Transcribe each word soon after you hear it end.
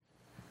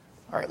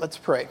All right, let's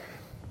pray.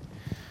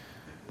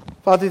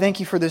 Father, thank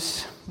you for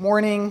this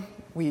morning.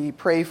 We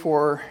pray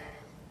for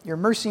your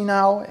mercy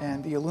now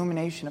and the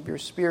illumination of your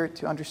Spirit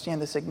to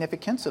understand the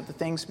significance of the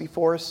things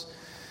before us.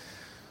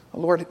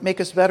 Lord, make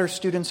us better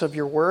students of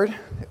your word,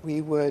 that we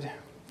would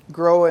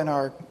grow in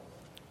our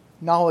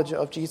knowledge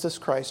of Jesus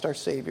Christ, our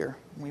Savior.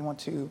 We want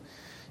to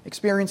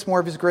experience more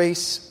of his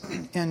grace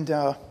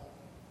and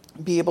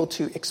be able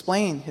to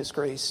explain his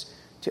grace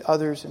to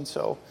others. And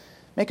so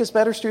make us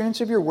better students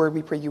of your word.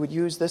 We pray you would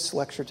use this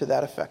lecture to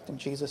that effect. In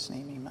Jesus'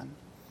 name, amen.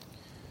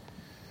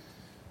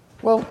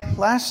 Well,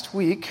 last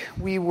week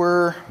we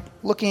were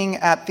looking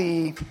at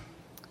the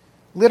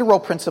literal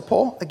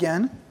principle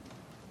again.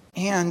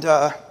 And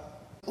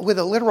with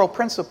a literal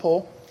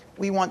principle,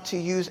 we want to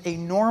use a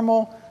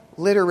normal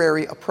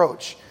literary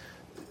approach.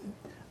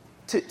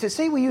 To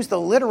say we use the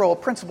literal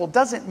principle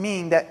doesn't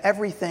mean that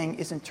everything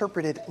is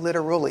interpreted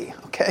literally,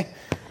 okay?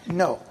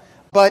 No.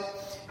 But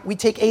we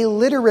take a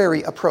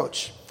literary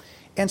approach.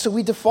 And so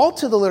we default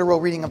to the literal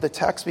reading of the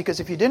text,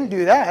 because if you didn't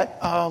do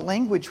that,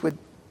 language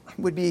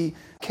would be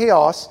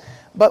chaos.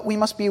 But we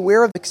must be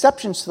aware of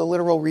exceptions to the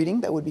literal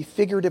reading. That would be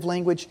figurative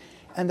language,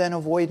 and then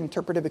avoid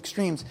interpretive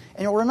extremes.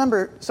 And you'll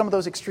remember some of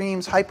those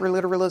extremes: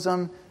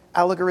 hyperliteralism,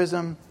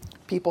 allegorism.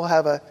 People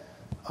have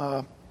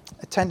a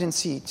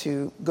tendency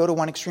to go to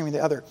one extreme or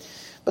the other.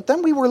 But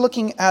then we were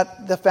looking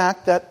at the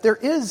fact that there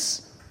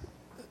is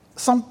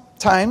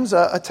sometimes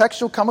a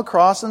text you'll come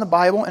across in the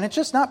Bible, and it's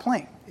just not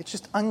plain. It's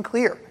just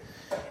unclear.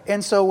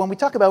 And so when we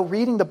talk about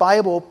reading the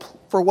Bible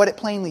for what it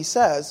plainly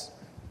says,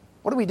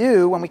 what do we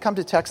do when we come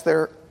to texts that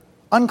are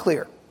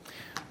unclear?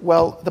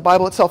 Well, the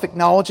Bible itself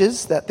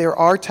acknowledges that there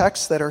are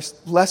texts that are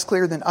less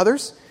clear than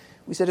others.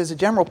 We said as a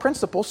general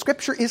principle,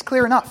 Scripture is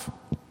clear enough.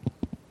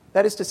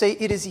 That is to say,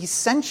 it is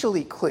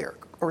essentially clear,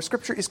 or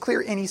Scripture is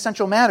clear in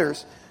essential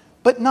matters,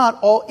 but not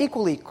all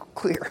equally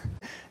clear.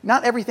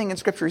 Not everything in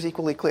Scripture is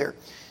equally clear.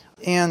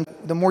 And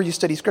the more you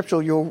study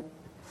Scripture, you'll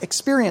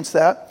experience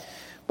that.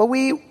 But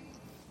we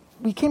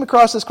came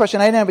across this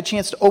question. I didn't have a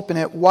chance to open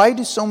it. Why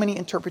do so many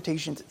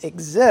interpretations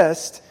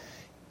exist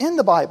in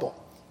the Bible,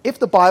 if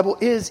the Bible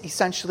is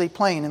essentially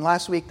plain? And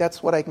last week,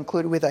 that's what I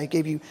concluded with. I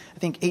gave you, I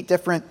think, 8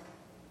 different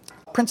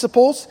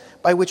principles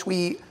by which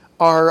we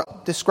are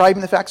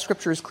describing the fact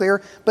Scripture is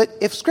clear. But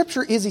if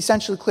Scripture is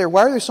essentially clear,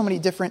 why are there so many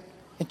different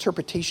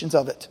interpretations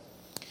of it?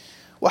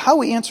 Well, how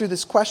we answer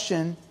this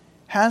question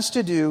has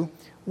to do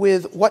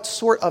with what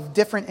sort of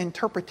different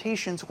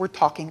interpretations we're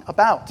talking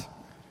about.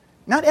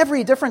 Not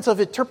every difference of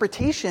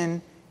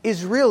interpretation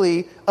is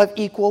really of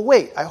equal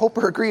weight. I hope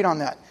we're agreed on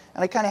that.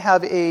 And I kind of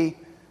have I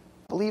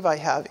believe I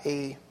have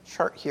a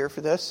chart here for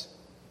this.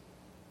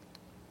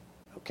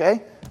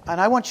 Okay?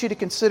 And I want you to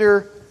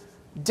consider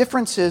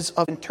differences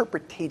of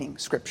interpreting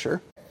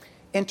Scripture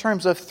in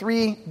terms of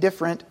 3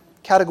 different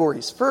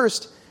categories.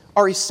 First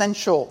are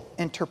essential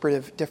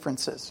interpretive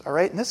differences. All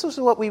right? And this is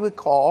what we would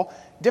call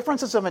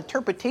differences of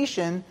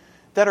interpretation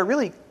that are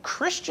really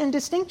Christian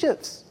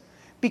distinctives.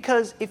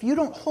 Because if you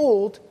don't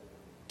hold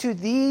to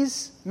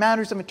these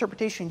matters of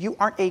interpretation, you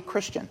aren't a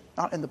Christian,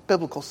 not in the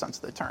biblical sense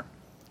of the term.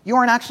 You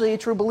aren't actually a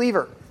true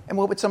believer. And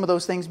what would some of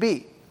those things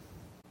be?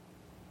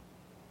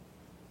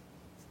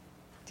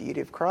 Deity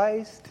of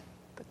Christ,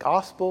 the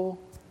gospel,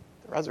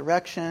 the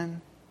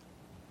resurrection,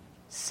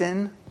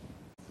 sin.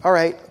 All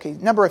right, okay,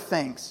 number of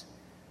things.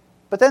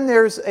 But then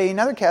there's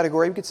another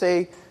category. We could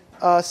say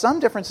some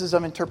differences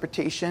of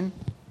interpretation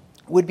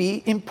would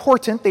be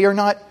important. They are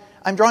not,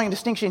 I'm drawing a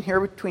distinction here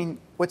between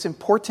what's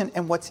important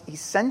and what's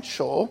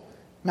essential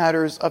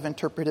matters of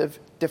interpretive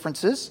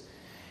differences.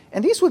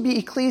 And these would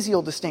be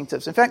ecclesial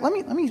distinctives. In fact, let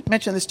me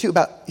mention this too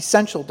about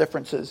essential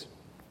differences.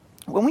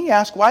 When we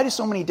ask why do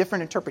so many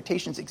different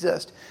interpretations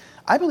exist,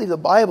 I believe the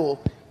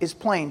Bible is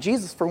plain.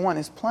 Jesus, for one,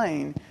 is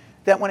plain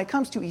that when it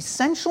comes to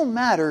essential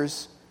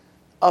matters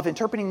of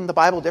interpreting the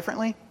Bible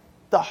differently,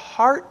 the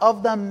heart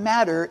of the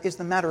matter is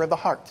the matter of the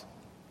heart.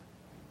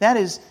 That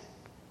is,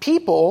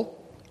 people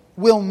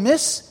will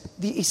miss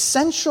the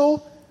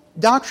essential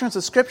doctrines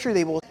of Scripture.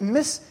 They will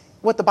miss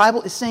what the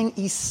Bible is saying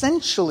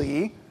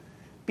essentially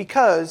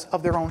because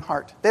of their own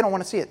heart. They don't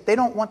want to see it. They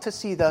don't want to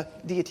see the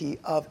deity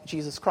of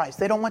Jesus Christ.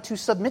 They don't want to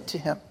submit to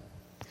him.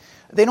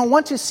 They don't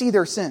want to see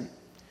their sin.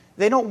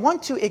 They don't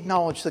want to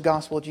acknowledge the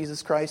gospel of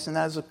Jesus Christ. And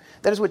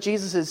that is what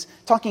Jesus is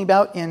talking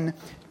about in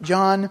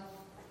John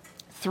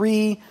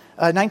 3,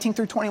 19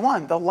 through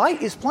 21. The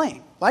light is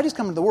plain. Light has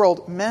come into the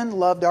world. Men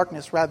love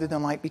darkness rather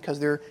than light because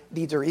their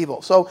deeds are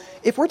evil. So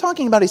if we're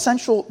talking about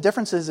essential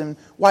differences and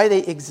why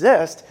they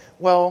exist,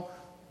 well,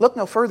 look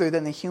no further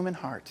than the human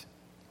heart.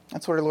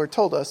 That's what our Lord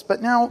told us.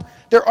 But now,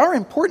 there are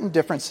important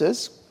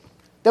differences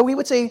that we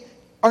would say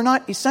are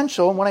not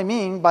essential. And what I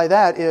mean by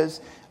that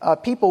is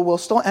people will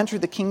still enter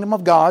the kingdom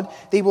of God.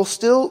 They will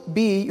still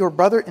be your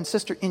brother and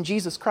sister in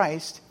Jesus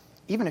Christ,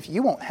 even if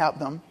you won't have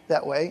them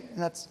that way.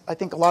 And I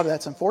think a lot of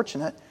that's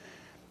unfortunate.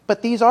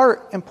 But these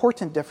are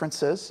important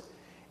differences.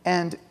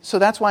 And so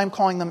that's why I'm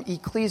calling them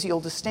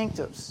ecclesial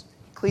distinctives.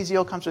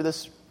 Ecclesial comes with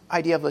this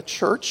idea of a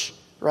church,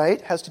 right?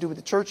 It has to do with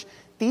the church.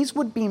 These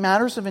would be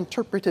matters of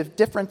interpretive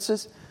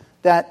differences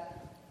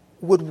that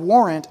would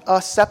warrant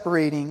us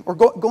separating or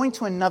going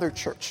to another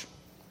church.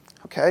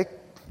 Okay?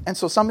 And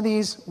so some of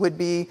these would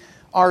be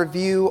our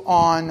view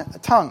on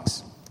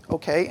tongues,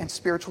 okay, and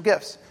spiritual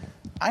gifts.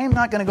 I am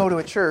not going to go to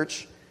a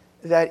church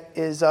that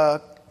is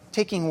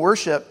taking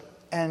worship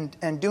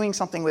and doing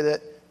something with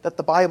it that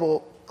the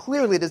Bible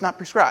clearly does not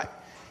prescribe.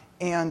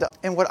 And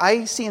what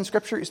I see in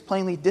Scripture is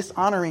plainly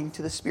dishonoring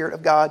to the Spirit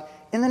of God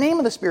in the name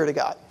of the Spirit of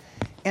God.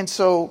 And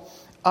so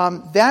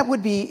that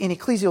would be an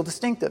ecclesial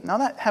distinctive. Now,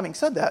 that having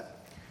said that,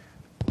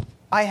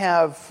 I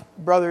have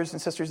brothers and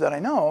sisters that I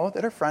know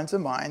that are friends of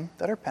mine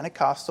that are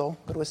Pentecostal,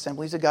 go to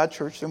Assemblies of God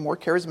Church. They're more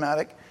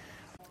charismatic.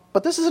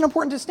 But this is an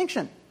important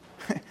distinction.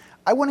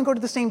 I wouldn't go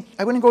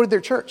to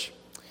their church.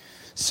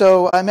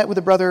 So I met with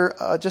a brother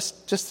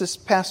just this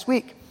past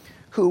week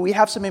who we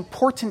have some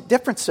important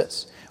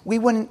differences. We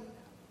wouldn't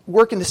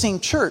work in the same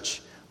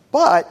church,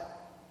 but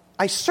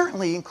I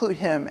certainly include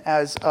him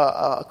as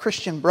a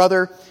Christian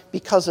brother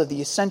because of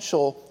the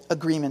essential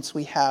agreements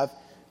we have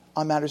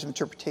on matters of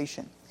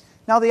interpretation.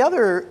 Now, the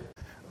other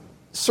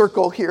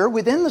circle here,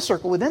 within the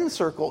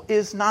circle,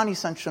 is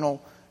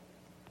non-essential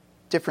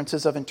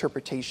differences of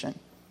interpretation.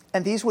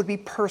 And these would be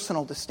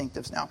personal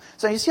distinctives now.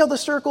 So you see how the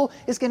circle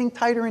is getting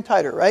tighter and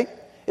tighter, right?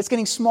 It's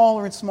getting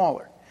smaller and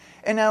smaller.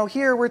 And now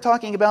here we're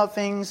talking about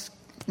things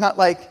not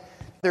like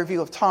their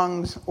view of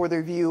tongues or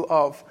their view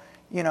of,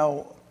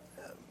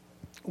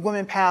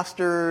 women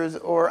pastors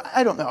or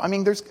I don't know. I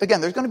mean, there's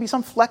going to be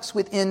some flex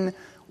within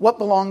what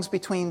belongs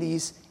between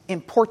these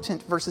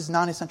important versus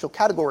non-essential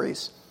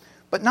categories.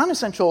 But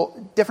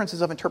non-essential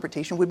differences of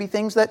interpretation would be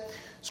things that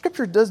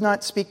Scripture does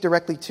not speak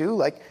directly to,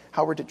 like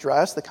how we're to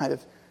dress, the kind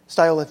of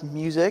style of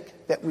music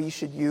that we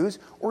should use,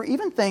 or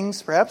even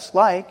things perhaps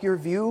like your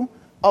view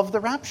of the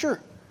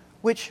rapture,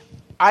 which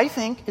I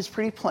think is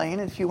pretty plain.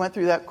 And if you went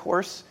through that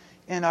course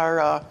in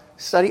our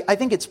study, I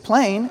think it's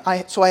plain,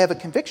 so I have a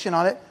conviction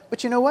on it.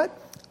 But you know what?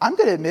 I'm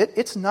going to admit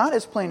it's not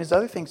as plain as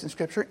other things in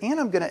Scripture,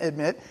 and I'm going to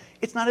admit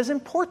it's not as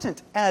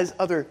important as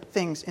other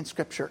things in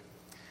Scripture.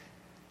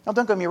 Now,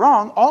 don't get me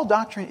wrong, all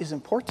doctrine is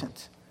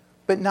important,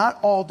 but not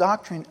all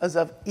doctrine is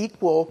of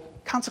equal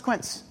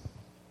consequence.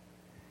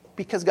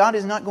 Because God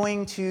is not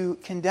going to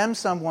condemn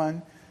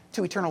someone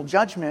to eternal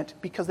judgment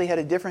because they had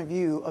a different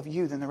view of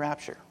you than the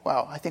rapture.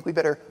 Wow, I think we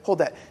better hold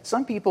that.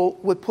 Some people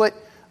would put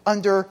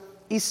under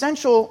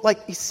essential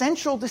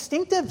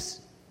distinctives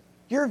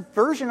your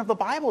version of the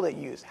Bible that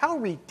you use. How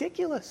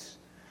ridiculous.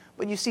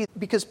 But you see,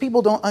 because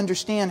people don't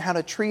understand how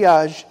to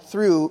triage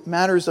through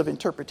matters of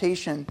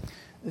interpretation,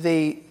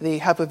 they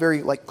have a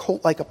very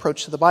cult-like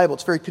approach to the Bible.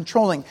 It's very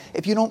controlling.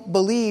 If you don't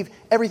believe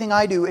everything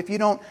I do, if you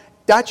don't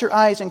dot your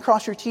I's and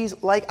cross your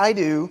T's like I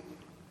do,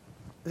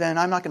 then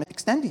I'm not going to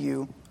extend to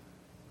you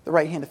the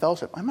right hand of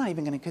fellowship. I'm not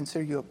even going to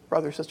consider you a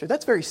brother or sister.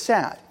 That's very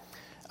sad.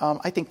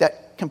 I think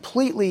that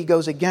completely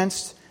goes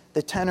against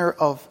the tenor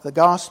of the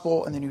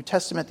gospel and the New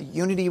Testament, the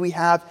unity we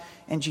have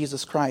in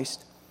Jesus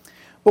Christ.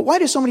 But why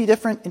do so many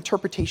different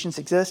interpretations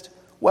exist?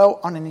 Well,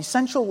 on an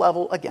essential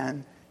level,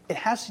 again, it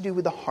has to do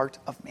with the heart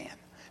of man.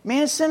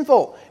 Man is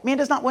sinful. Man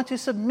does not want to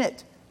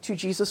submit to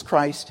Jesus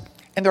Christ.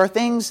 And there are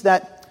things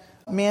that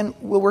man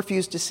will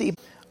refuse to see.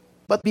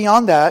 But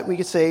beyond that, we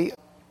could say,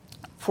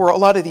 for a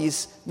lot of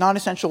these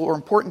non-essential or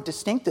important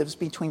distinctives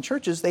between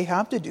churches, they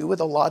have to do with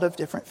a lot of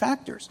different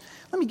factors.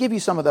 Let me give you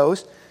some of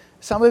those.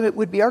 Some of it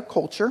would be our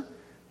culture,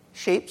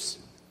 shapes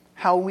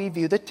how we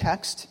view the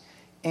text,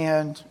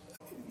 and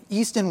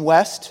East and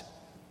West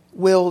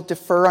will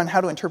differ on how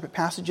to interpret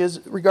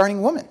passages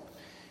regarding women.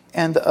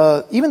 And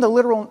even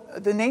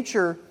the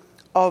nature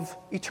of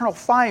eternal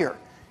fire.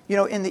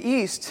 In the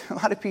East, a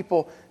lot of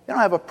people, they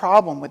don't have a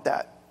problem with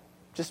that,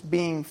 just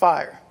being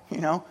fire,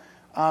 So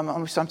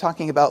I'm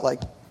talking about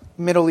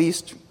Middle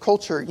East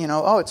culture,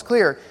 it's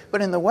clear.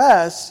 But in the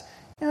West,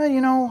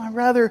 I'd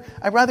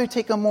rather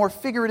take a more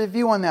figurative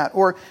view on that.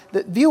 Or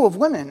the view of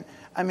women.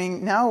 I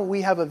mean, now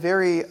we have a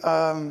very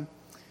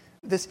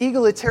this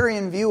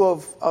egalitarian view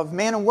of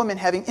man and woman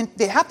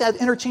they have to have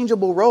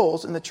interchangeable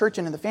roles in the church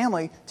and in the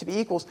family to be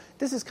equals.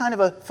 This is kind of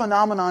a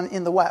phenomenon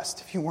in the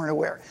West, if you weren't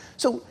aware.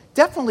 So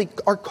definitely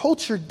our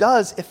culture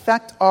does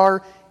affect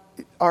our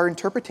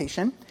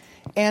interpretation,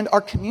 and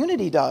our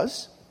community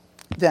does.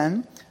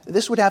 Then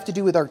this would have to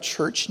do with our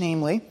church,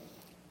 namely,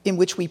 in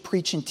which we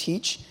preach and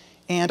teach,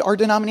 and our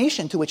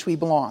denomination to which we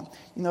belong.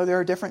 There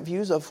are different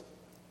views of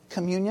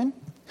communion.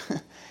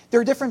 There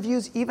are different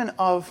views even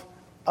of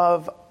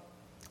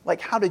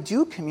how to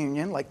do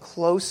communion, like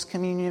close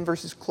communion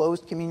versus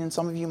closed communion.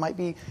 Some of you might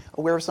be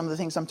aware of some of the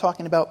things I'm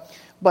talking about.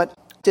 But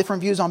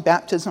different views on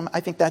baptism, I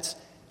think that's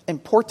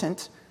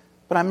important,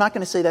 but I'm not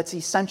going to say that's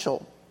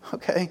essential,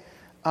 okay?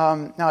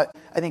 Now,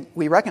 I think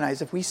we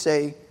recognize if we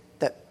say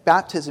that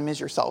baptism is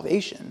your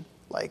salvation,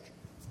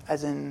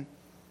 as in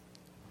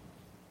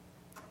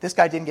this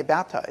guy didn't get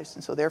baptized,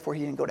 and so therefore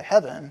he didn't go to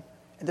heaven,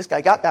 and this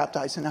guy got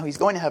baptized, and now he's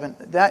going to heaven,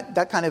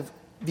 that kind of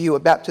view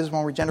of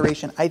baptismal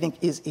regeneration, I think,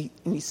 is an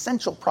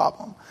essential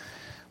problem.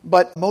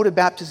 But mode of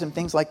baptism,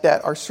 things like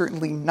that, are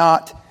certainly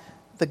not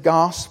the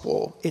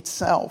gospel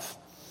itself.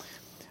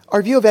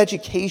 Our view of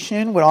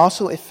education would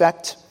also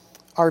affect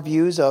our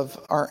views of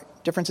our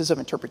differences of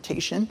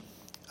interpretation.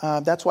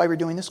 That's why we're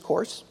doing this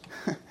course,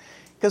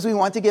 because we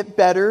want to get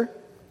better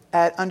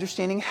at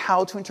understanding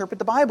how to interpret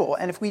the Bible.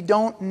 And if we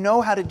don't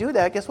know how to do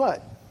that, guess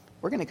what?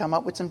 We're going to come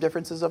up with some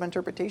differences of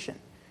interpretation.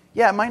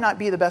 Yeah, it might not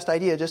be the best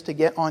idea just to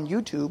get on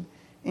YouTube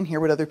and hear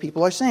what other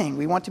people are saying.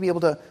 We want to be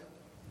able to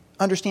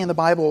understand the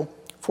Bible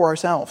for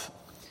ourselves.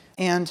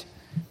 And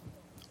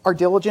our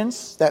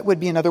diligence, that would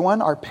be another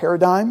one, our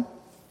paradigm,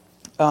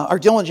 our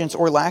diligence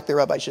or lack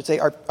thereof, I should say,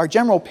 our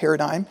general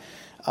paradigm.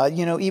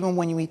 Even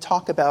when we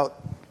talk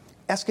about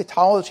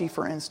eschatology,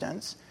 for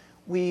instance,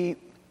 we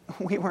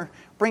were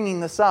bringing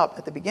this up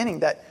at the beginning,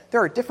 that there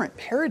are different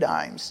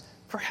paradigms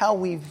for how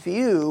we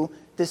view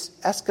this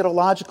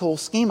eschatological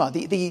schema,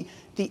 the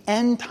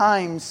end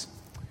times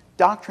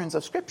doctrines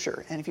of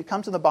Scripture. And if you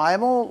come to the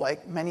Bible,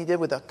 like many did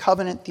with a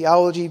covenant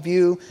theology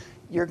view,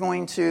 you're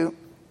going to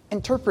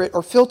interpret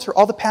or filter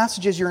all the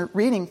passages you're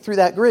reading through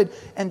that grid.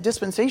 And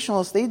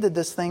dispensationalists, they did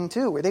this thing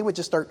too, where they would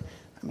just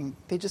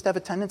they just have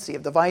a tendency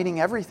of dividing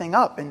everything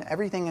up, and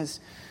everything is,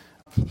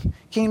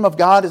 kingdom of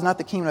God is not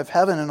the kingdom of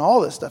heaven and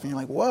all this stuff. And you're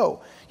like,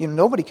 whoa,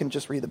 nobody can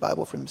just read the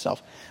Bible for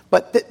themselves.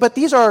 But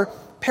these are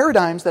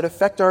paradigms that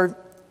affect our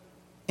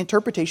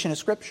interpretation of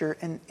Scripture,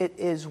 and it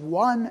is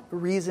one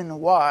reason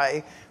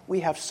why we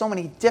have so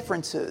many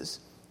differences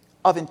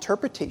of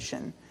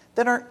interpretation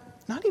that are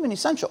not even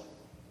essential.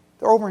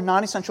 They're over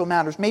non-essential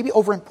matters, maybe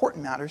over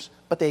important matters,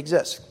 but they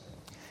exist.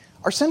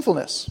 Our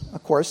sinfulness,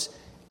 of course,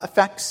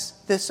 affects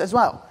this as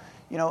well.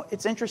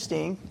 It's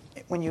interesting,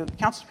 when you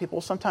counsel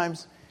people,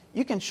 sometimes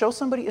you can show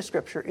somebody a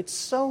Scripture, it's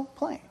so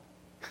plain.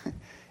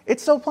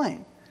 It's so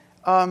plain.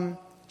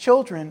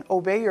 Children,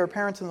 obey your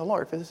parents in the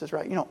Lord, for this is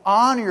right.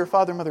 Honor your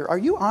father and mother. Are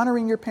you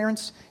honoring your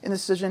parents in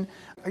this decision?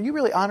 Are you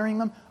really honoring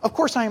them? Of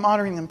course I am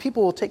honoring them.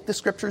 People will take the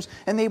Scriptures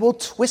and they will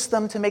twist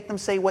them to make them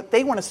say what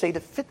they want to say to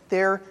fit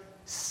their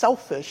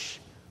selfish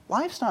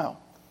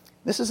lifestyle.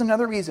 This is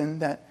another reason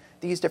that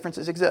these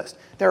differences exist.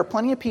 There are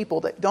plenty of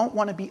people that don't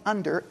want to be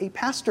under a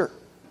pastor.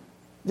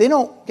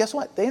 Guess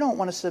what? They don't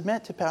want to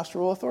submit to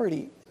pastoral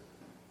authority.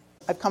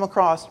 I've come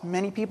across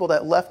many people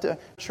that left a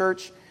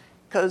church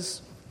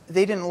because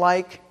they didn't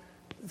like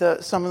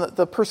some of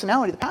the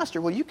personality of the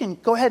pastor. Well, you can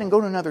go ahead and go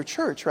to another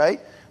church,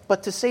 right?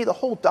 But to say the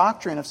whole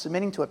doctrine of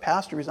submitting to a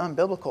pastor is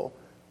unbiblical,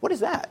 what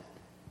is that?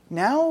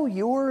 Now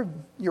your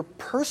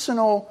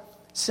personal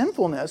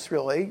sinfulness,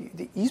 really,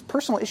 these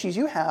personal issues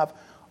you have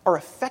are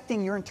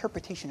affecting your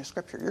interpretation of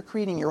Scripture. You're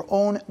creating your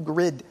own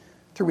grid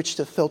through which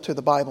to filter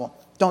the Bible.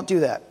 Don't do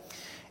that.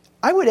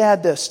 I would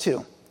add this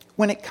too.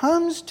 When it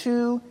comes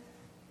to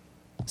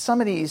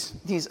some of these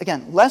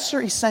again, lesser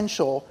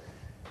essential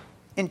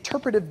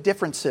interpretive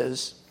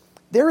differences,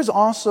 there is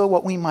also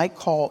what we might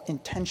call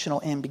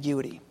intentional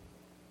ambiguity.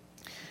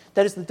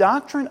 That is, the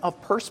doctrine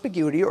of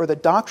perspicuity, or the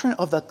doctrine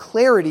of the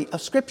clarity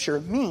of Scripture,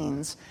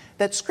 means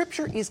that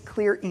Scripture is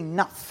clear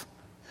enough.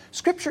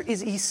 Scripture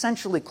is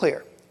essentially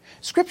clear.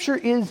 Scripture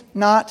is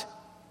not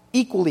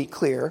equally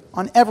clear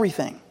on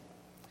everything.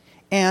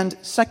 And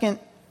 2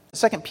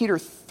 Peter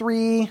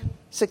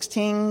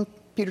 3:16,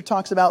 Peter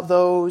talks about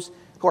those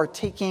who are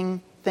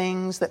taking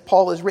things that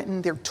Paul has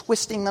written, they're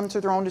twisting them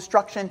to their own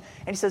destruction.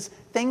 And he says,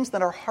 things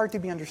that are hard to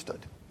be understood.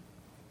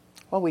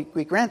 Well, we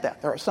grant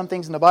that. There are some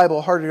things in the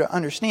Bible harder to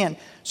understand.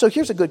 So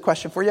here's a good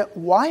question for you.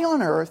 Why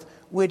on earth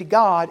would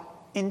God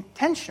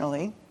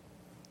intentionally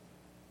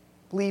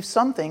leave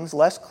some things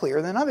less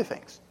clear than other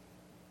things?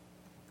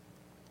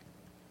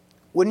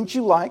 Wouldn't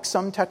you like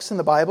some texts in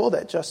the Bible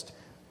that just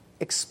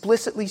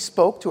explicitly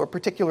spoke to a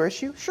particular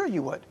issue? Sure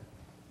you would.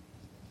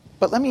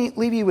 But let me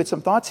leave you with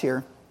some thoughts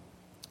here.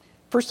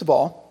 First of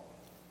all,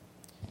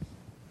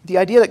 the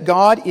idea that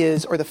God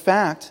is, or the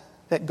fact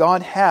that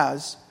God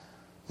has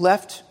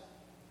left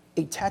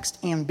a text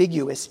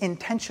ambiguous,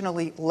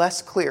 intentionally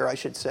less clear, I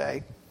should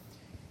say,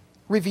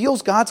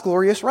 reveals God's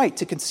glorious right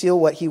to conceal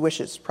what he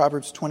wishes.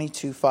 Proverbs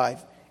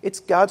 22:5. It's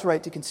God's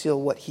right to conceal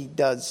what he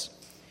does.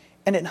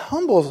 And it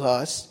humbles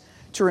us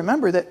to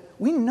remember that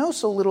we know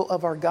so little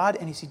of our God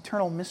and his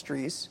eternal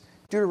mysteries.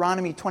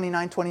 Deuteronomy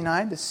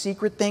 29:29, the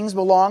secret things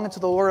belong unto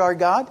the Lord our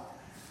God.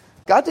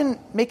 God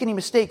didn't make any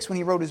mistakes when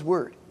he wrote his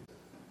word.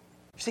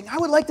 You're saying, I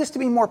would like this to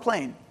be more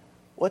plain.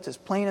 Well, it's as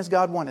plain as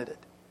God wanted it.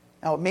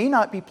 Now, it may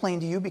not be plain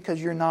to you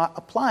because you're not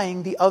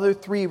applying the other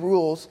three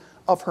rules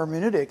of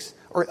hermeneutics,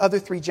 or other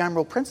three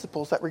general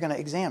principles that we're going to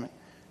examine.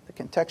 The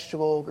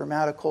contextual,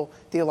 grammatical,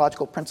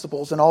 theological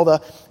principles, and all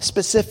the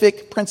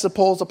specific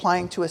principles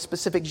applying to a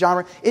specific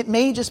genre. It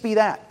may just be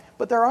that.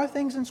 But there are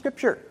things in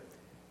Scripture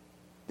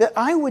that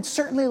I would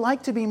certainly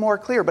like to be more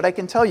clear. But I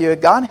can tell you,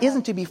 God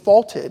isn't to be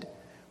faulted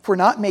for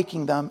not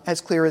making them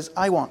as clear as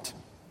I want,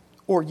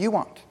 or you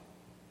want.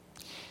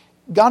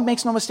 God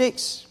makes no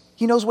mistakes.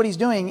 He knows what he's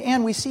doing.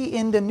 And we see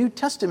in the New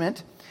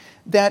Testament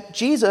that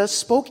Jesus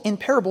spoke in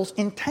parables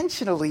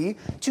intentionally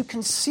to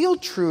conceal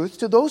truth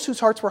to those whose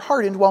hearts were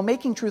hardened, while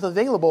making truth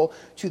available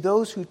to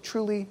those who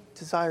truly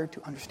desired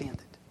to understand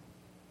it.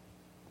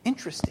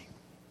 Interesting.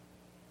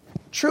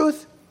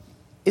 Truth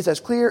is as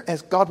clear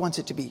as God wants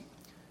it to be.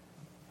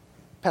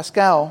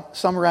 Pascal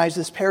summarized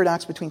this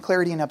paradox between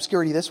clarity and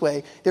obscurity this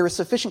way: there is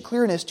sufficient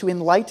clearness to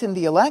enlighten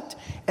the elect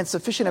and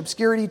sufficient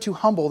obscurity to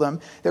humble them.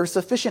 There is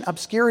sufficient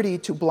obscurity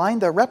to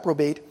blind the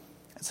reprobate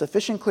and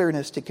sufficient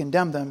clearness to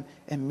condemn them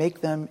and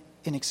make them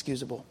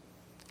inexcusable.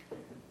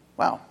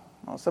 Wow.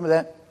 Well, some of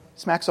that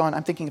smacks on,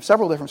 I'm thinking of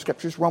several different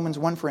scriptures, Romans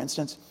 1, for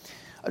instance.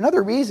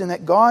 Another reason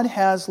that God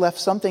has left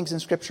some things in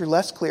Scripture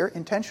less clear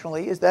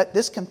intentionally is that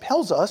this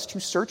compels us to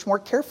search more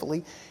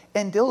carefully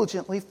and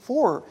diligently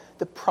for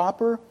the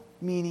proper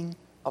meaning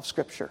of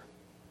Scripture.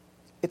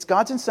 It's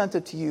God's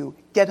incentive to you: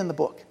 get in the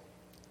book.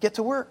 Get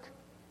to work.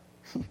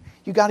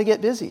 You got to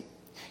get busy.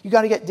 You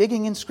got to get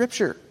digging in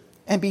Scripture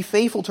and be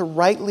faithful to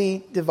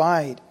rightly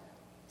divide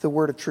the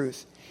word of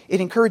truth.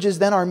 It encourages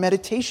then our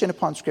meditation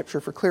upon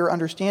Scripture for clearer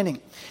understanding.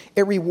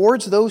 It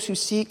rewards those who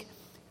seek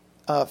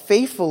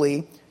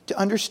faithfully to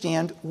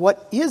understand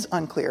what is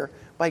unclear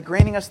by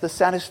granting us the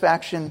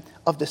satisfaction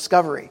of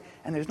discovery.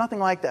 And there's nothing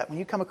like that. When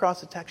you come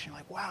across a text, you're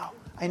like, wow,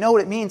 I know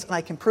what it means and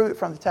I can prove it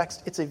from the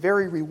text. It's a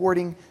very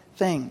rewarding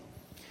thing.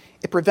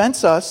 It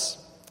prevents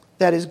us,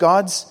 that is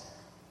God's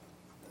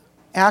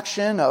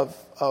action of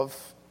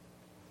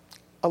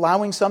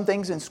allowing some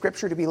things in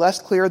Scripture to be less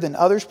clear than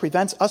others,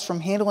 prevents us from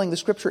handling the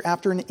Scripture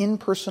after an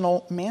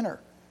impersonal manner.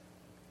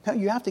 Now,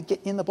 you have to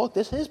get in the book.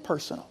 This is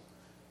personal.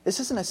 This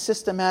isn't a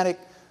systematic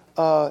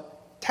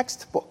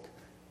textbook.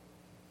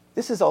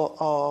 This is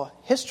a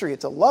history.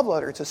 It's a love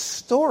letter. It's a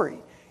story.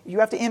 You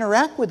have to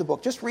interact with the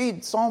book. Just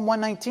read Psalm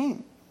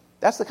 119.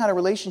 That's the kind of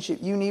relationship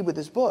you need with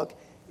this book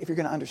if you're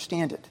going to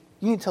understand it.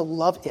 You need to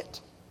love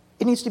it.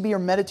 It needs to be your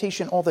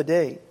meditation all the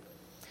day.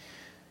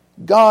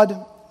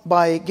 God,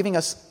 by giving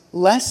us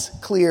less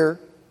clear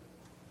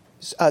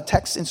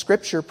texts in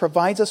Scripture,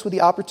 provides us with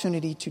the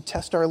opportunity to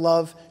test our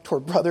love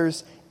toward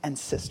brothers and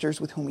sisters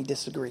with whom we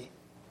disagree.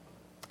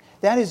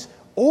 That is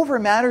over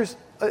matters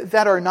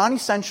that are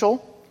non-essential,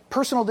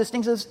 personal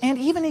distinctives, and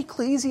even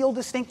ecclesial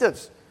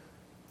distinctives.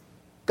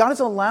 God is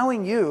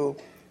allowing you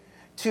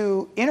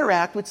to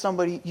interact with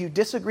somebody you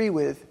disagree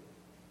with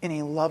in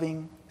a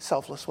loving,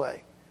 selfless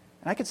way.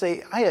 And I could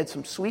say I had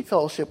some sweet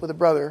fellowship with a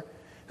brother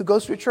who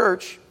goes to a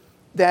church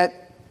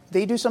that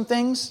they do some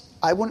things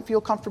I wouldn't feel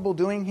comfortable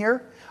doing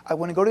here. I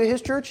wouldn't go to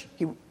his church.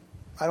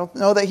 I don't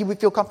know that he would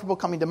feel comfortable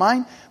coming to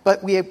mine,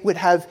 but we would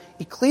have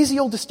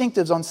ecclesial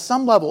distinctives on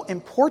some level,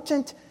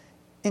 important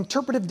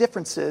interpretive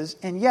differences,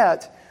 and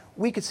yet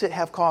we could sit,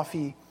 have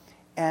coffee,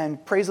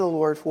 and praise the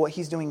Lord for what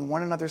He's doing in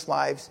one another's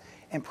lives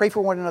and pray for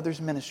one another's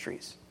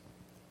ministries.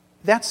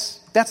 That's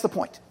the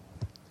point.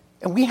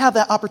 And we have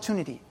that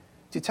opportunity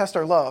to test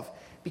our love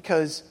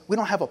because we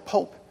don't have a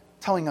pope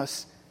telling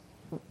us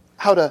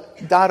how to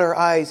dot our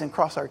I's and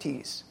cross our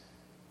T's.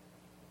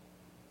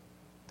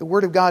 The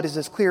Word of God is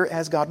as clear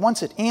as God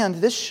wants it. And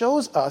this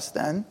shows us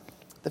then,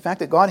 the fact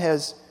that God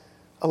has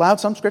allowed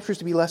some Scriptures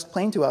to be less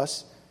plain to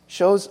us,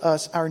 shows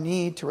us our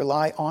need to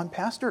rely on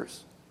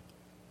pastors,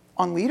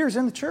 on leaders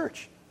in the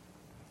church,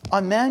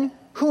 on men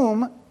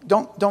whom,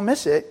 don't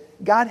miss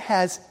it, God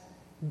has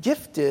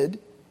gifted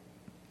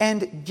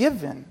and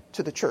given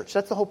to the church.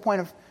 That's the whole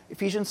point of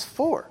Ephesians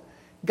 4.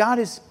 God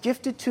has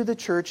gifted to the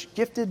church,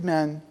 gifted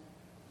men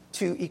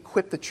to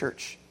equip the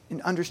church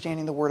in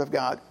understanding the Word of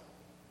God.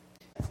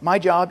 My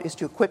job is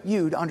to equip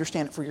you to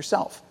understand it for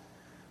yourself.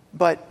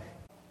 But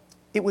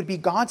it would be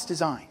God's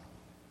design.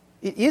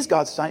 It is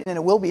God's design, and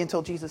it will be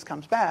until Jesus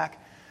comes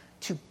back,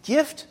 to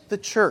gift the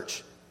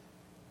church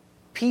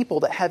people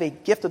that have a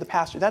gift of the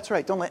pastor. That's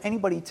right. Don't let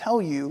anybody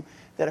tell you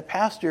that a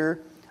pastor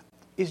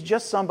is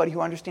just somebody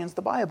who understands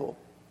the Bible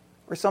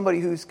or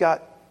somebody who's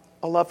got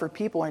a love for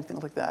people or anything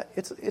like that.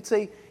 It's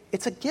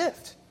a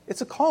gift.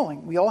 It's a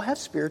calling. We all have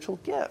spiritual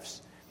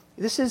gifts.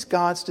 This is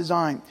God's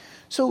design.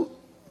 So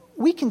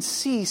we can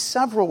see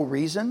several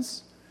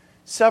reasons,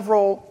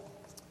 several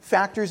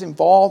factors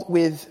involved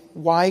with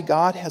why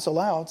God has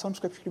allowed some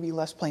Scripture to be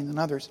less plain than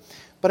others.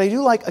 But I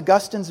do like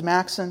Augustine's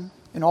maxim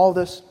in all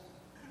this.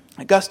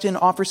 Augustine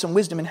offers some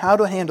wisdom in how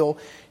to handle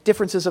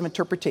differences of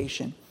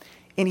interpretation.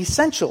 In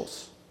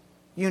essentials,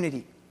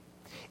 unity.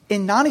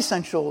 In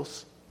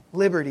non-essentials,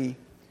 liberty.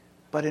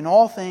 But in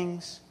all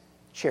things,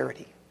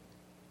 charity.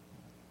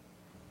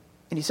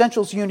 In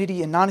essentials,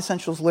 unity. In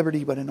non-essentials,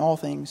 liberty. But in all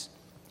things,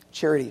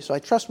 charity. So I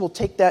trust we'll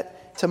take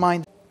that to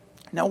mind.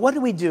 Now, what do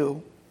we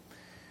do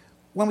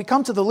when we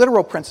come to the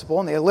literal principle?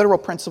 And the literal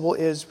principle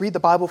is read the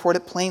Bible for what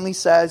it plainly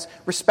says,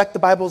 respect the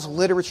Bible's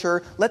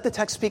literature, let the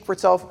text speak for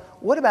itself.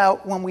 What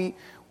about when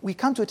we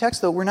come to a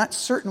text, though, we're not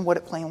certain what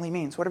it plainly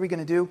means? What are we going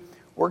to do?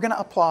 We're going to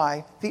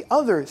apply the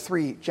other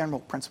three general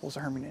principles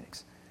of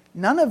hermeneutics.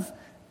 None of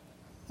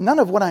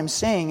what I'm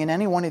saying in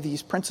any one of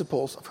these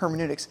principles of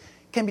hermeneutics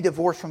can be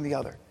divorced from the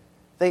other.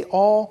 They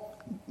all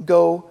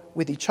go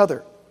with each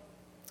other.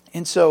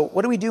 And so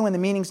what do we do when the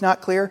meaning's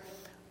not clear?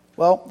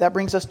 Well, that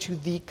brings us to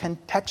the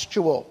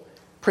contextual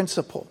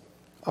principle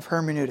of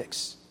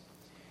hermeneutics.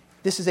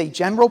 This is a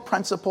general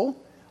principle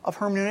of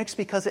hermeneutics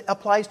because it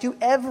applies to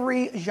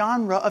every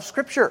genre of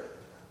Scripture.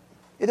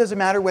 It doesn't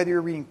matter whether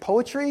you're reading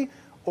poetry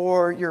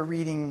or you're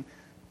reading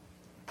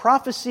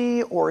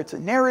prophecy or it's a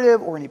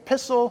narrative or an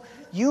epistle.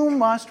 you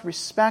must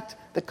respect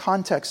the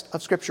context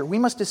of Scripture. We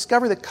must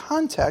discover the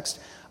context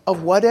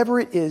of whatever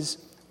it is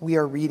we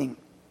are reading.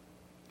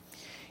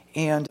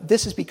 And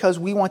this is because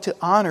we want to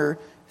honor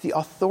the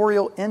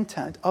authorial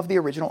intent of the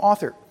original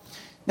author.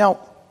 Now,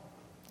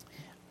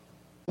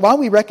 while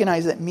we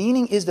recognize that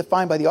meaning is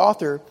defined by the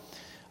author,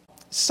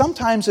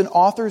 sometimes an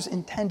author's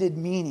intended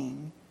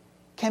meaning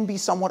can be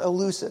somewhat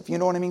elusive. You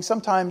know what I mean?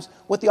 Sometimes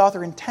what the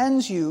author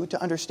intends you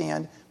to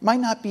understand might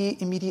not be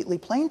immediately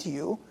plain to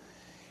you.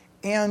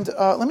 And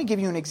let me give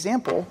you an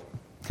example.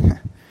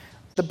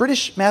 The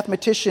British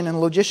mathematician and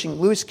logician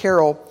Lewis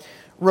Carroll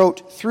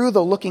wrote Through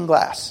the Looking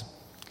Glass,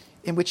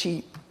 in which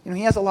he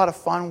has a lot of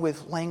fun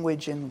with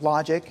language and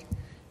logic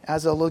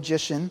as a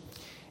logician.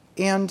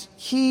 And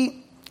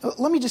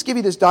let me just give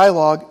you this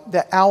dialogue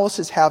that Alice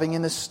is having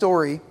in this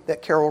story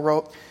that Carroll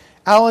wrote.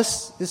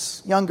 Alice,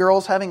 this young girl,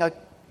 is having a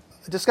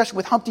discussion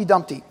with Humpty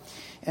Dumpty.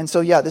 And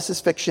so, this is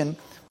fiction.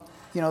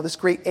 This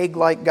great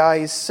egg-like guy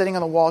is sitting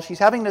on the wall. She's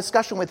having a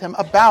discussion with him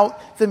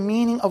about the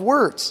meaning of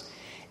words.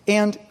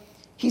 And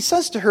he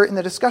says to her in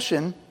the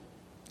discussion,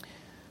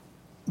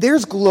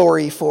 "There's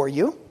glory for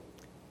you."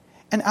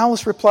 And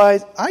Alice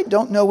replies, "I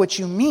don't know what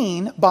you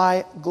mean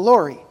by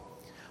glory."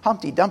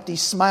 Humpty Dumpty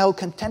smiled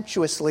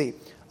contemptuously.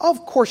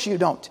 "Of course you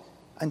don't,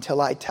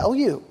 until I tell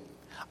you.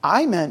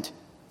 I meant,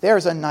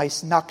 there's a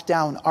nice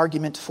knockdown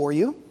argument for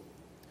you."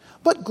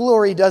 "But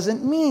glory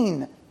doesn't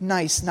mean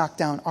nice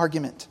knockdown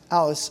argument,"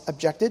 Alice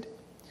objected.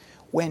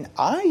 "When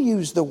I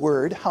use the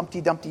word,"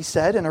 Humpty Dumpty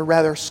said in a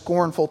rather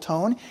scornful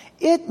tone,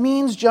 "it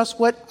means just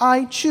what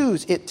I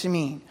choose it to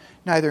mean,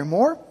 neither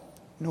more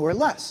nor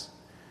less."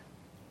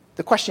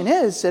 "The question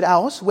is," said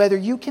Alice, "whether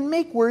you can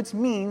make words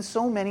mean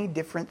so many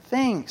different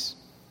things."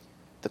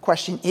 "The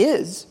question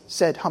is,"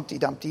 said Humpty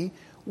Dumpty,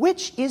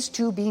 "which is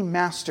to be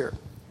master?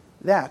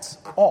 That's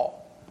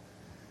all."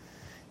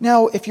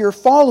 Now, if you're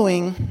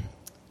following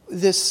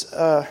this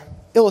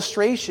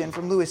illustration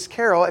from Lewis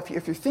Carroll, if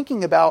you're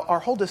thinking about our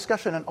whole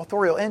discussion on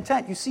authorial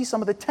intent, you see some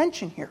of the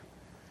tension here.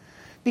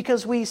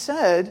 Because we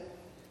said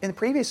in the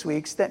previous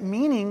weeks that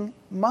meaning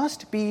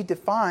must be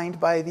defined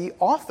by the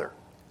author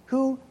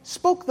who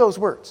spoke those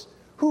words,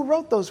 who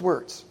wrote those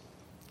words.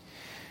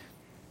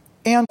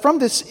 And from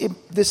this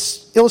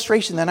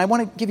illustration, then, I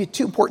want to give you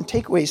two important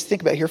takeaways to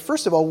think about here.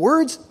 First of all,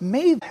 words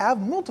may have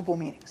multiple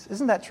meanings.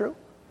 Isn't that true?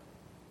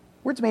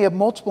 Words may have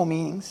multiple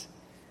meanings,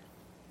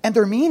 and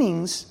their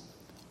meanings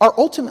are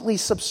ultimately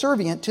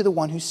subservient to the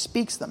one who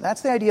speaks them.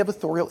 That's the idea of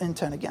authorial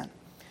intent again.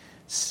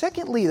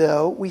 Secondly,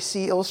 though, we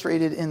see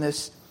illustrated in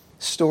this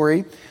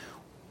story,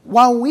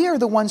 while we are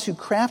the ones who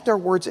craft our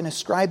words and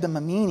ascribe them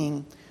a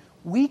meaning,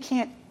 we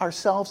can't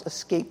ourselves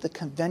escape the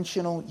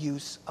conventional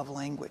use of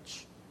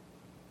language.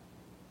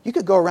 You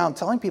could go around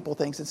telling people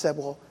things and say,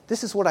 "Well,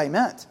 this is what I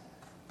meant."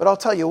 But I'll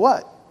tell you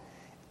what,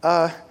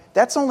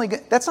 that's not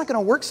going to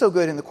work so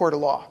good in the court of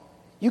law.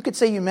 You could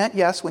say you meant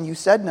yes when you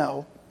said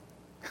no.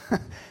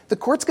 The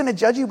court's going to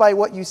judge you by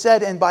what you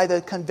said and by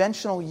the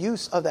conventional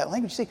use of that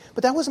language. You see,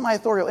 but that wasn't my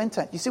authorial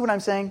intent. You see what I'm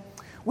saying?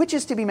 Which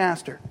is to be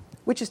master?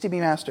 Which is to be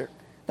master?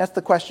 That's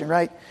the question,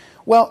 right?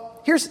 Well,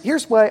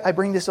 here's why I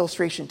bring this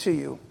illustration to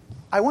you.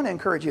 I want to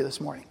encourage you this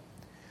morning.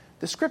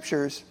 The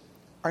Scriptures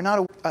are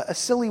not a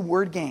silly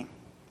word game.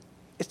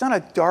 It's not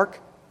a dark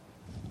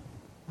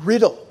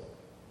riddle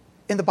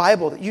in the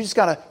Bible that you just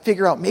got to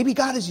figure out. Maybe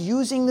God is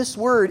using this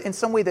word in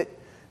some way that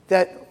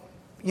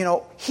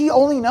He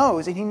only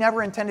knows, and He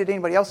never intended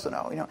anybody else to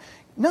know.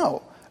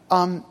 No.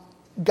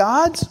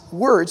 God's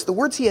words, the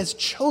words He has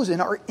chosen,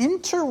 are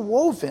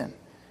interwoven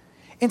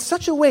in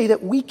such a way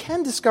that we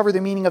can discover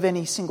the meaning of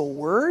any single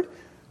word,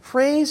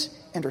 phrase,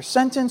 or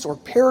sentence, or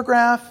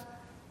paragraph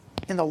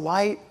in the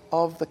light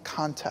of the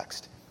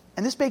context.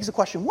 And this begs the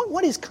question,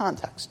 what is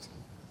context?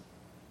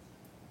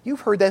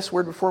 You've heard this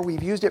word before.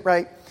 We've used it,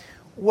 right?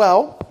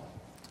 Well,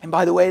 and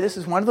by the way, this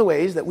is one of the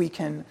ways that we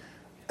can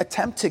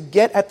attempt to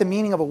get at the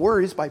meaning of a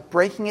word is by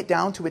breaking it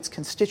down to its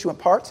constituent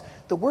parts.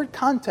 The word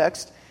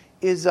context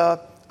is a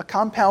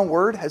compound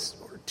word, has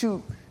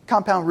two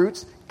compound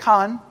roots,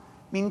 con,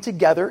 meaning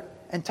together,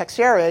 and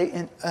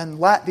texere,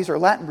 and these are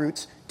Latin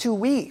roots, to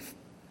weave.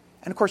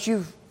 And of course,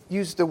 you've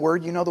used the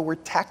word, the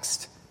word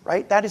text,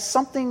 right? That is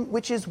something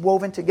which is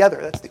woven together.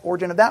 That's the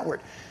origin of that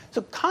word.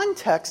 So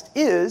context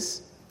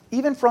is,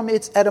 even from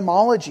its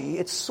etymology,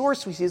 its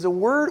source, we see, is a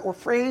word or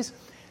phrase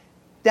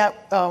that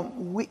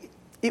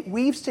it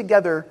weaves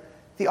together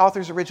the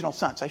author's original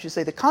sense. I should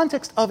say the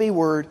context of a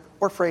word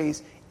or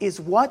phrase is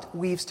what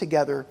weaves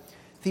together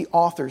the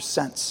author's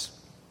sense.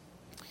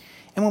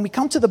 And when we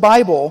come to the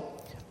Bible,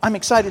 I'm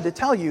excited to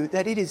tell you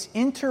that it is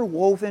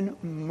interwoven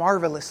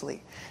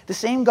marvelously. The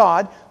same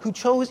God who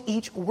chose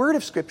each word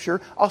of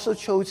Scripture also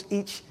chose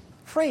each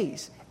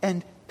phrase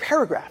and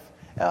paragraph.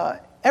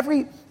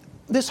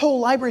 This whole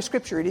library of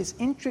Scripture, it is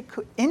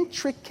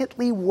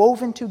intricately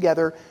woven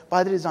together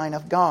by the design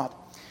of God.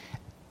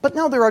 But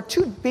now there are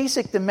two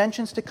basic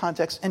dimensions to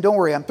context, and don't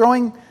worry, I'm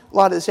throwing a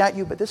lot of this at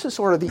you, but this is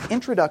sort of the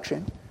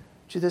introduction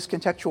to this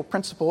contextual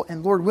principle,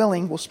 and Lord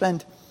willing, we'll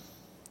spend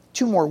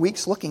 2 more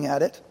weeks looking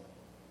at it.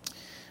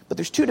 But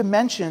there's 2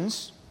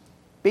 dimensions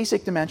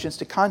basic dimensions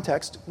to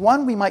context.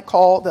 One we might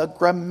call the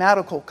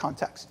grammatical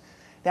context.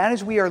 That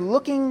is, we are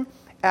looking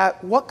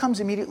at what comes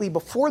immediately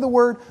before the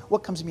word,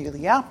 what comes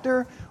immediately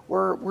after.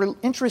 We're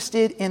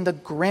interested in the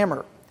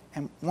grammar.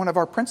 And one of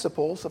our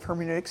principles of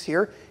hermeneutics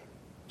here,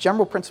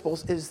 general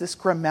principles, is this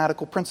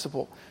grammatical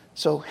principle.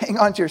 So hang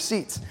on to your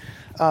seats.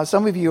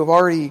 Some of you have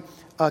already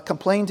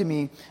complained to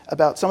me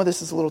about some of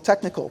this is a little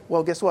technical.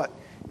 Well, guess what?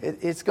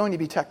 It's going to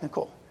be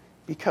technical,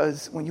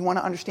 because when you want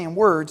to understand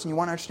words and you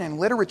want to understand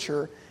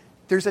literature,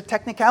 there's a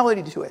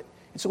technicality to it.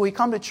 And so when we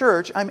come to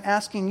church, I'm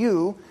asking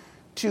you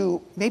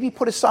to maybe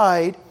put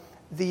aside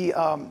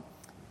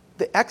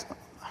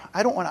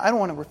I don't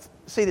want to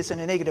say this in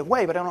a negative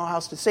way, but I don't know how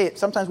else to say it.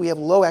 Sometimes we have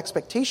low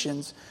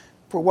expectations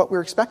for what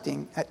we're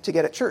expecting to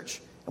get at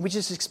church. And we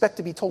just expect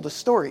to be told a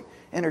story,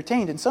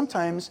 entertained. And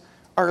sometimes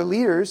our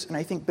leaders, and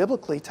I think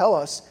biblically, tell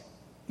us,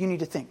 you need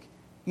to think.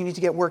 You need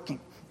to get working.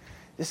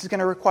 This is going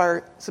to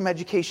require some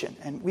education.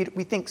 And we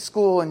think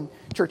school and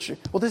church,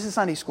 well, this is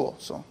Sunday school,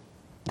 so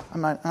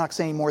I'm not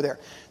saying more there.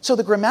 So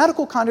the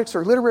grammatical context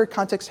or literary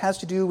context has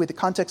to do with the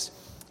context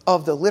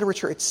of the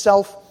literature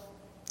itself.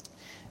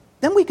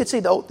 Then we could say,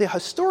 though, the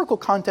historical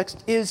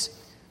context is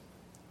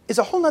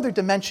a whole other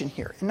dimension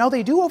here. And now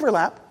they do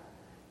overlap.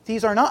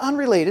 These are not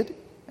unrelated,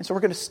 and so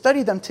we're going to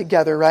study them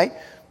together, right?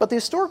 But the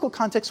historical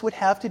context would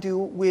have to do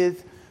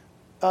with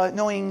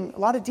knowing a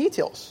lot of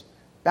details,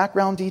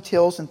 background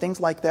details and things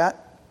like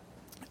that.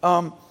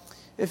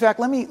 In fact,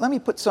 let me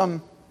put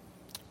some,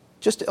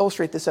 just to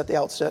illustrate this at the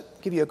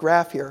outset, give you a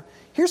graph here.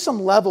 Here's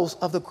some levels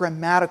of the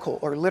grammatical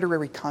or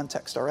literary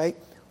context, all right?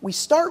 We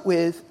start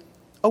with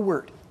a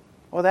word.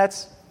 Well,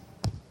 that's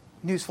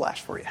newsflash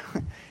for you.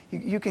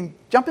 You can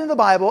jump into the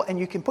Bible and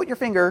you can put your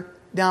finger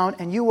down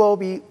and you will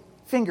be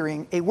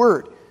fingering a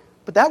word.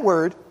 But that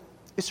word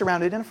is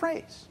surrounded in a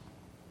phrase.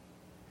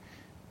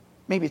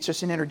 Maybe it's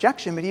just an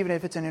interjection, but even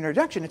if it's an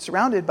interjection, it's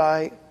surrounded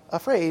by a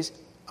phrase,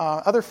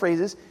 other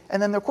phrases,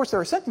 and then, of course, there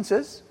are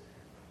sentences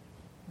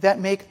that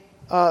make,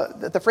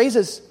 that the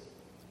phrases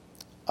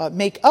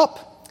make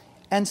up,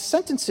 and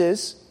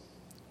sentences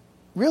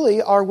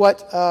really are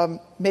what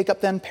make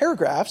up then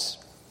paragraphs.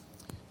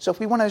 So if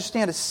we want to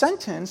understand a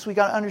sentence, we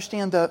got to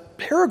understand the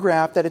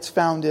paragraph that it's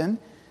found in.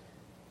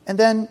 And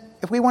then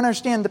if we want to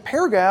understand the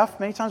paragraph,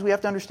 many times we have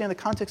to understand the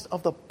context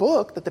of the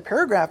book that the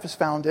paragraph is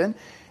found in.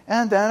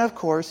 And then, of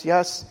course,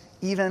 yes,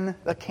 even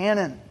the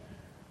canon.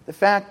 The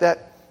fact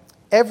that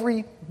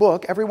every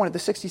book, every one of the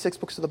 66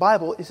 books of the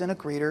Bible is in a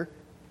greater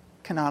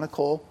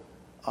canonical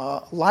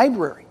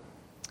library.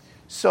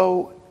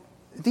 So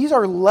these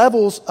are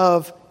levels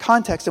of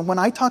context. And when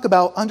I talk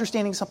about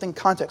understanding something in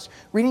context,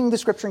 reading the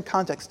scripture in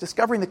context,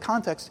 discovering the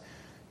context,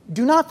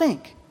 do not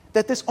think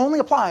that this only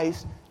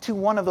applies to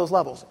one of those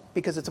levels,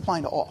 because it's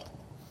applying to all.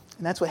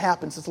 And that's what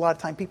happens is a lot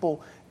of time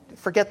people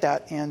forget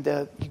that, and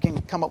you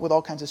can come up with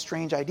all kinds of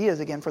strange ideas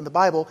again from the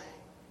Bible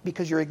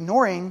because you're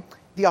ignoring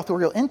the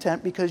authorial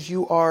intent, because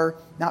you are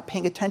not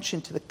paying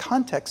attention to the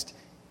context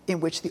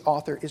in which the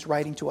author is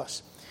writing to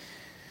us.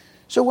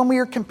 So when we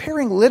are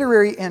comparing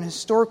literary and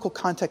historical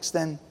context,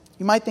 then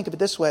you might think of it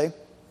this way,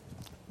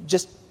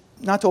 just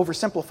not to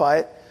oversimplify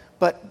it,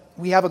 but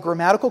we have a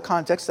grammatical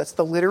context. That's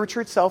the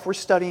literature itself. We're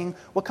studying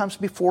what comes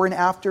before and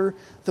after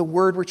the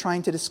word we're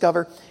trying to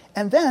discover.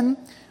 And then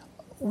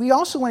we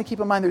also want to keep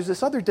in mind there's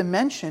this other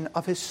dimension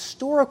of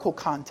historical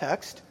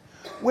context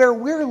where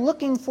we're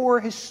looking for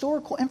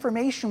historical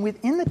information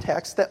within the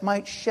text that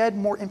might shed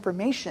more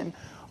information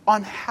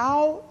on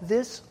how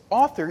this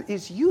author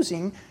is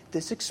using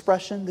this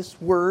expression, this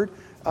word,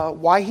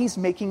 why he's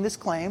making this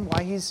claim,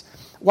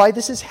 why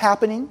this is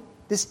happening,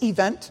 this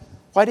event.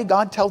 Why did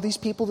God tell these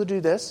people to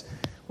do this?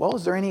 Well,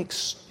 is there any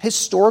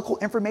historical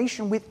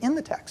information within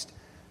the text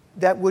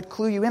that would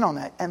clue you in on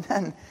that? And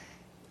then,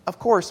 of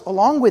course,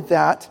 along with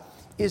that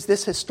is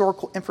this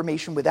historical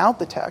information without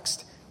the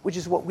text, which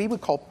is what we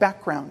would call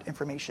background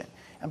information.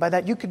 And by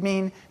that you could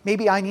mean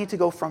maybe I need to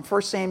go from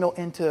 1 Samuel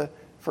into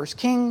 1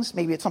 Kings.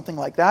 Maybe it's something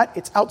like that.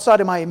 It's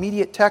outside of my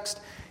immediate text,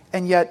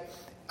 and yet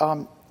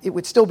it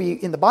would still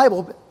be in the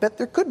Bible, but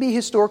there could be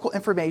historical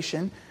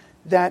information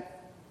that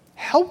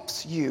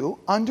helps you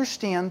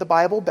understand the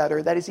Bible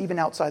better that is even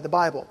outside the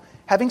Bible.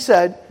 Having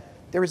said,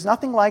 there is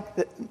nothing like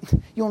that.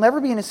 You'll never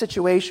be in a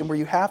situation where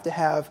you have to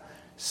have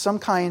some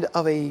kind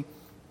of a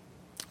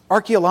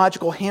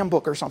archaeological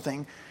handbook or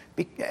something.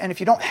 And if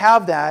you don't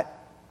have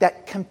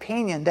that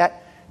companion,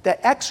 that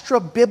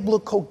extra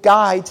biblical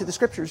guide to the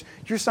Scriptures,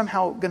 you're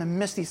somehow going to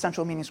miss the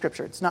essential meaning of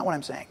Scripture. It's not what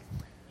I'm saying.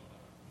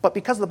 But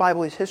because the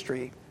Bible is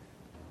history,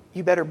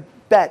 you better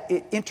bet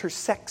it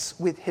intersects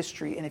with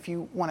history. And if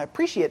you want to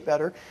appreciate it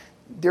better,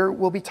 there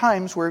will be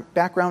times where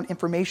background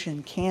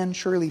information can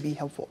surely be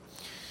helpful.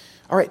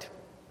 All right.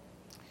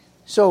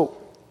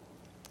 So,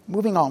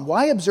 moving on.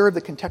 Why observe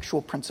the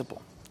contextual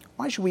principle?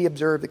 Why should we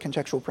observe the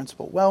contextual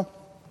principle? Well,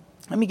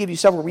 let me give you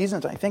several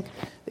reasons. I think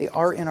they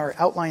are in our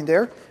outline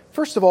there.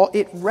 First of all,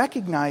 it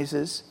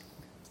recognizes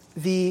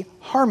the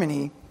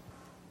harmony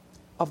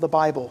of the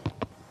Bible.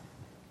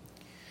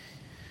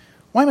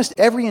 Why must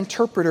every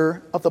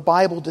interpreter of the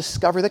Bible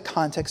discover the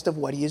context of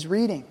what he is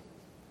reading?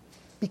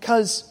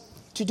 because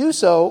to do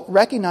so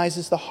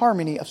recognizes the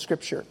harmony of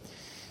Scripture.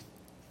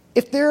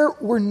 If there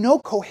were no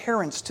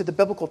coherence to the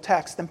biblical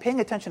text, then paying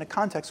attention to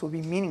context would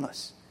be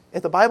meaningless.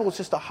 If the Bible is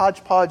just a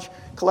hodgepodge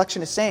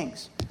collection of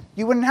sayings,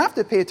 you wouldn't have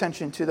to pay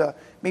attention to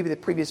maybe the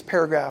previous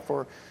paragraph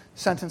or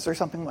sentence or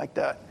something like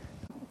that.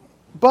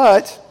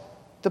 But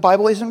the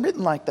Bible isn't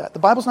written like that. The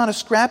Bible's not a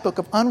scrapbook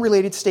of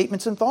unrelated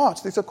statements and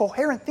thoughts. There's a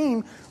coherent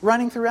theme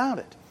running throughout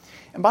it.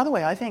 And by the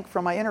way, I think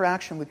from my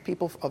interaction with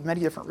people of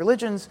many different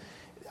religions,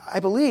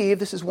 I believe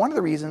this is one of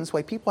the reasons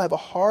why people have a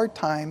hard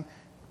time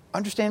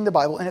understanding the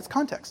Bible in its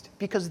context,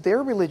 because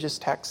their religious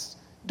texts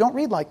don't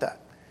read like that.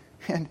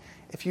 And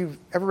if you've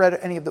ever read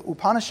any of the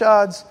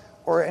Upanishads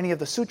or any of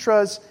the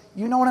sutras,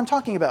 you know what I'm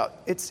talking about.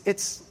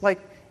 It's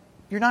like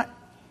you're not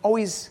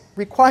always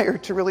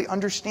required to really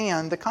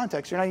understand the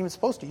context. You're not even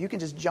supposed to. You can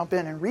just jump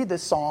in and read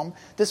this psalm,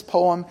 this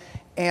poem,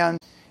 and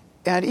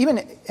even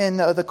in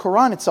the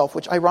Quran itself,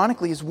 which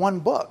ironically is one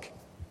book,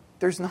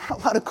 there's not a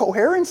lot of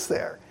coherence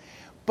there.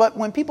 But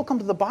when people come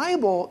to the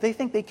Bible, they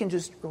think they can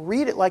just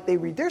read it like they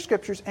read their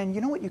scriptures, and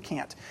you know what? You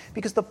can't.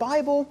 Because the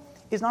Bible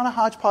is not a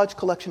hodgepodge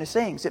collection of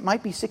sayings. It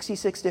might be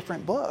 66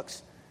 different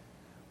books.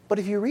 But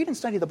if you read and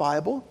study the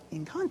Bible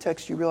in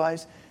context, you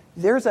realize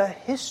there's a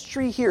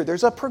history here.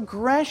 There's a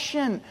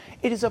progression.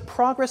 It is a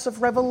progress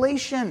of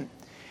revelation.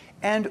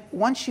 And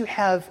once you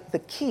have the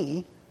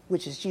key,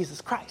 which is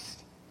Jesus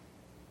Christ,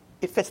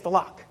 it fits the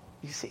lock,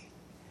 you see.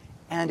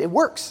 And it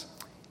works.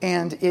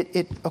 And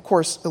it, of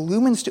course,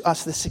 illumines to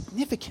us the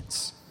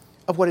significance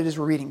of what it is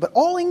we're reading. But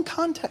all in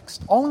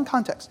context, all in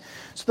context.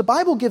 So the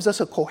Bible gives us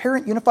a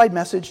coherent, unified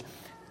message,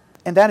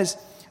 and that is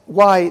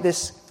why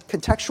this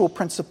contextual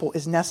principle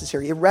is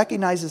necessary. It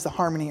recognizes the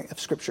harmony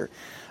of Scripture.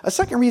 A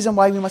second reason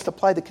why we must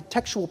apply the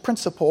contextual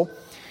principle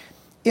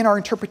in our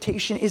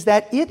interpretation is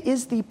that it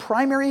is the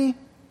primary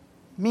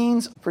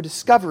means for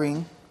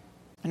discovering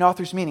an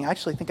author's meaning. I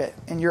actually think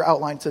in your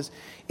outline it says,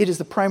 it is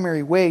the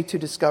primary way to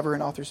discover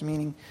an author's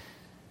meaning.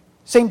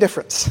 Same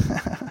difference.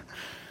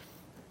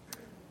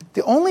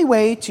 The only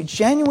way to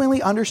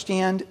genuinely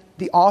understand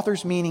the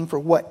author's meaning for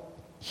what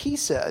he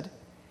said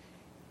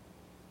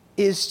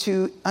is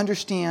to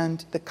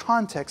understand the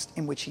context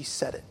in which he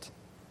said it.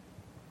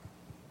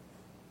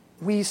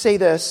 We say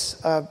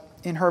this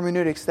in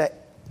hermeneutics,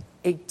 that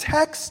a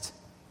text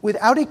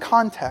without a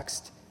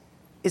context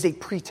is a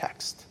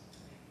pretext.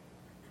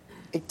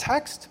 A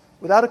text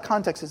without a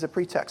context is a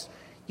pretext.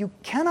 You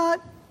cannot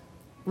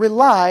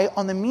rely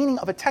on the meaning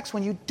of a text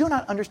when you do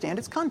not understand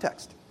its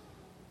context.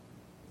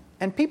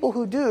 And people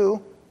who do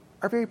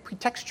are very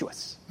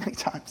pretextuous many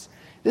times.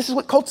 This is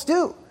what cults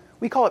do.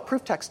 We call it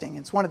proof texting.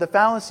 It's one of the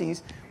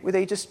fallacies where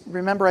they just,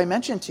 remember I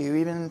mentioned to you,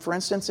 even for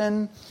instance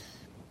in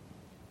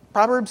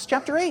Proverbs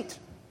chapter 8,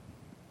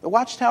 the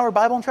Watchtower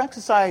Bible and Tract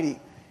Society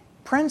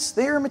prints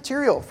their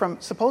material from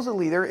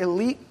supposedly their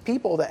elite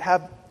people that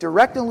have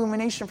direct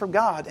illumination from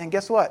God. And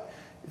guess what?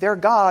 Their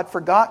God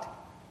forgot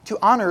to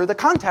honor the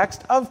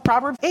context of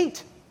Proverbs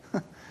 8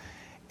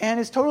 and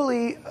is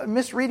totally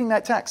misreading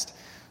that text.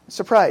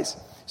 Surprise.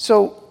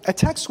 So a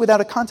text without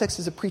a context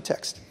is a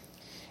pretext.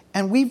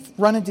 And we've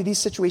run into these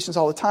situations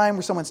all the time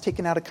where someone's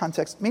taken out of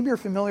context. Maybe you're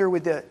familiar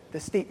with the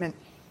statement,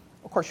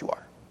 of course you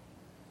are,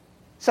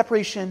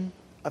 separation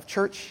of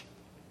church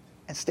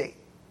and state.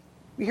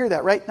 We hear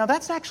that, right? Now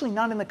that's actually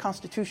not in the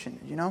Constitution,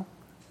 you know.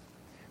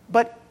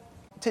 But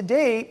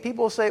today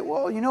people say,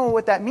 well, you know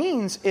what that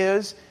means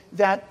is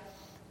that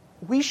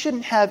we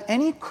shouldn't have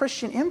any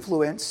Christian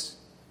influence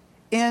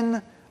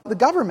in the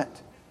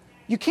government.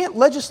 You can't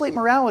legislate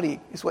morality,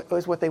 is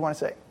what they want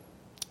to say.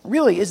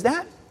 Really, is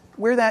that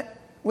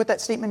what that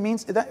statement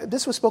means?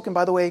 This was spoken,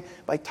 by the way,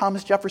 by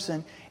Thomas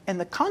Jefferson, and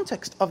the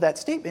context of that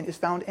statement is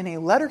found in a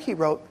letter he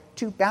wrote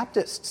to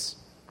Baptists,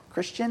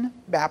 Christian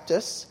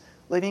Baptists,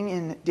 living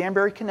in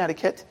Danbury,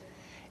 Connecticut.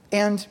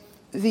 And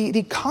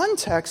the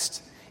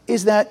context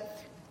is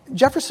that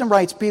Jefferson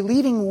writes,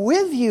 believing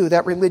with you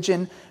that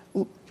religion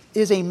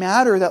is a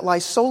matter that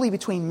lies solely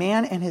between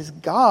man and his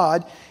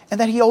God, and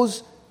that he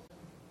owes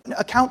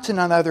account to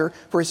none other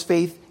for his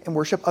faith and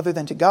worship other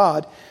than to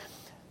God,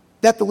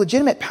 that the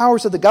legitimate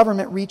powers of the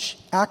government reach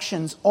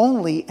actions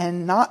only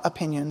and not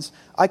opinions,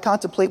 I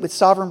contemplate with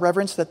sovereign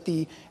reverence that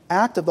the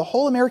act of the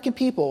whole American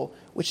people,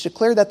 which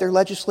declare that their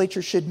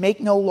legislature should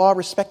make no law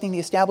respecting the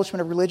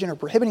establishment of religion or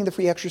prohibiting the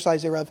free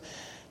exercise thereof,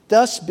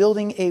 thus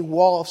building a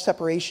wall of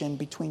separation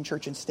between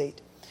church and state.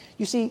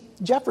 You see,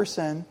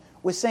 Jefferson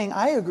was saying,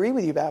 I agree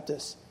with you,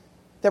 Baptists,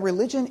 that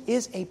religion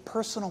is a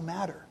personal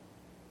matter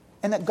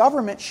and that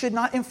government should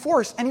not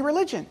enforce any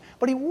religion.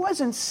 But he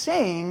wasn't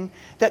saying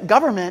that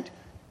government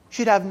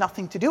should have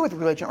nothing to do with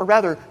religion, or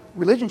rather,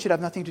 religion should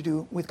have nothing to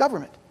do with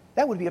government.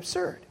 That would be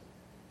absurd.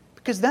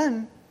 Because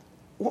then,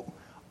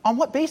 on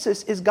what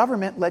basis is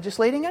government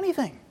legislating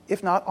anything,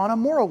 if not on a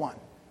moral one?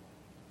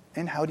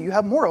 And how do you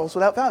have morals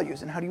without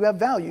values? And how do you have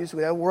values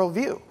without a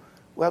worldview,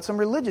 without some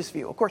religious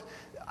view? Of course,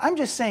 I'm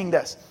just saying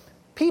this.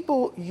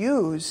 People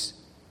use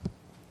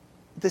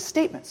the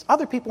statements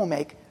other people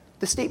make,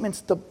 the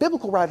statements the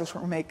biblical writers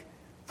will make,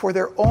 for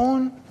their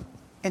own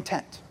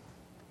intent.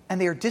 and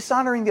they are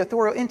dishonoring the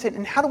authorial intent.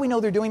 And how do we know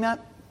they're doing that?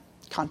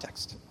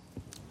 Context.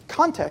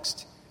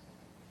 Context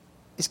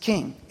is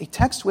king. A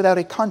text without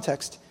a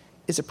context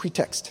is a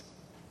pretext.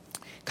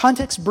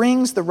 Context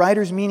brings the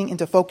writer's meaning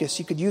into focus.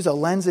 You could use a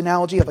lens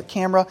analogy of a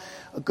camera.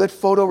 A good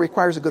photo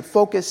requires a good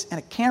focus, and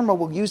a camera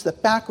will use the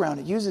background.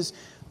 It uses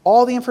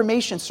all the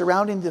information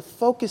surrounding the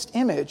focused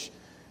image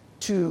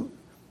to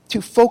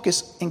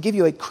focus and give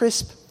you a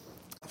crisp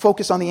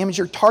focus on the image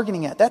you're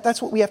targeting at.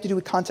 That's what we have to do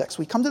with context.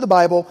 We come to the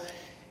Bible,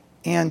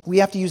 and we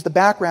have to use the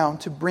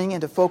background to bring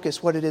into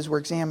focus what it is we're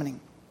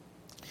examining.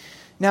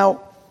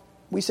 Now,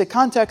 we say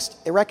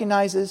context, the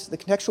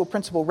contextual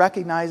principle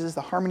recognizes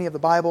the harmony of the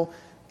Bible.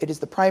 It is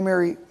the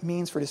primary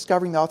means for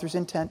discovering the author's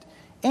intent.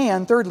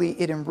 And thirdly,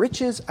 it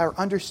enriches our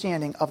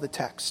understanding of the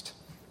text.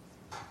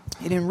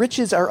 It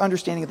enriches our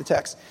understanding of the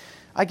text.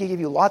 I could give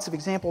you lots of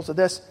examples of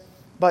this,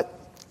 but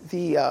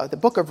the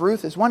book of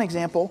Ruth is one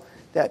example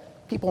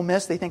that people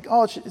miss. They think,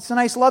 oh, it's a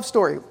nice love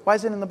story. Why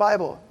is it in the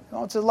Bible?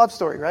 Oh, it's a love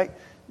story, right?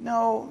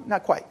 No,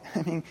 not quite.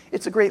 I mean,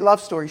 it's a great love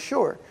story,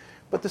 sure.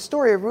 But the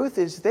story of Ruth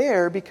is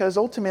there because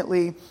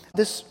ultimately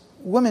this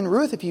woman,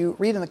 Ruth, if you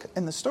read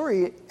in the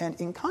story and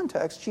in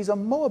context, she's a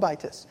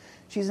Moabitess.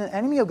 She's an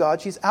enemy of God.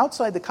 She's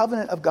outside the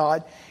covenant of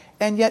God.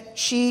 And yet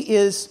she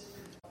is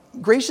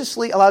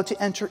graciously allowed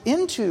to enter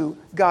into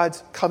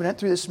God's covenant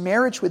through this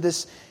marriage with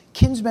this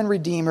kinsman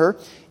redeemer.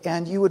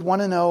 And you would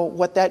want to know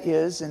what that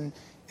is and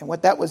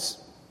what that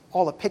was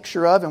all a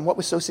picture of and what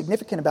was so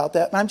significant about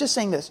that. But I'm just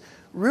saying this.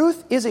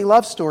 Ruth is a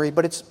love story,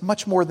 but it's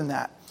much more than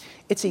that.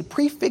 It's a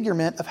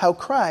prefigurement of how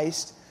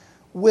Christ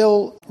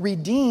will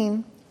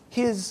redeem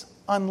his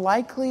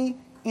unlikely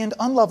and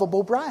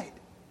unlovable bride.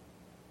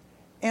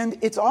 And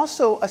it's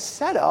also a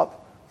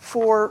setup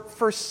for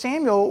 1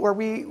 Samuel, where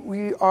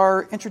we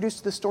are introduced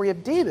to the story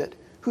of David,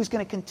 who's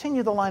going to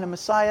continue the line of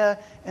Messiah,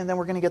 and then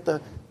we're going to get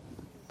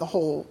the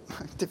whole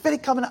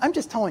Davidic covenant. I'm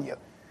just telling you,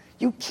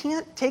 you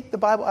can't take the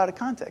Bible out of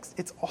context.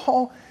 It's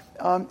all,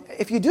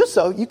 if you do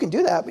so, you can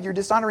do that, but you're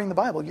dishonoring the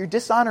Bible. You're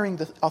dishonoring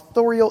the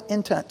authorial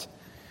intent.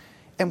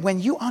 And when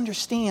you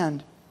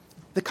understand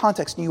the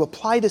context and you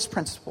apply this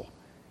principle,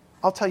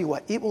 I'll tell you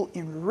what, it will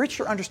enrich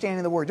your understanding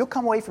of the Word. You'll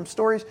come away from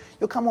stories,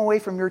 you'll come away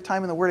from your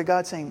time in the Word of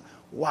God saying,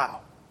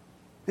 wow,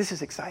 this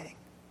is exciting.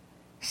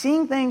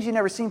 Seeing things you've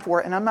never seen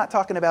before, and I'm not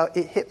talking about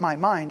it hit my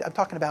mind, I'm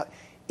talking about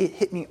it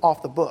hit me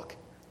off the book.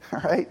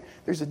 All right?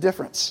 There's a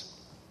difference.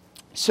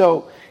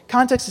 So,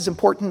 context is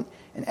important,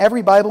 and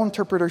every Bible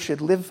interpreter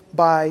should live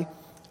by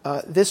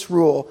this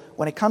rule.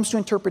 When it comes to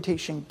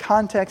interpretation,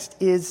 context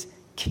is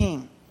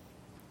king.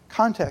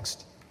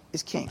 Context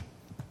is king.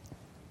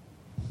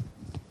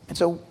 And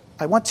so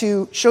I want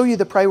to show you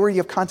the priority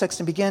of context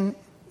and begin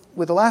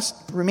with the last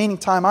remaining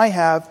time I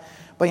have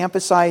by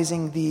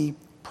emphasizing the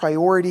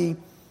priority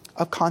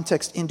of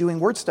context in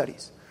doing word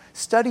studies.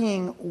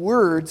 Studying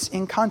words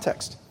in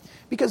context.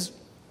 Because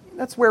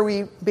that's where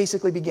we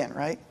basically begin,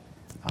 right?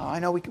 I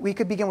know we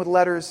could begin with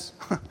letters.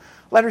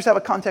 Letters have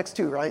a context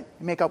too, right?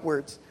 They make up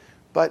words.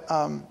 But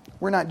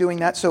we're not doing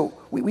that. So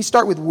we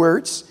start with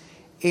words.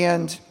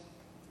 And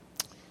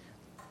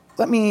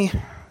let me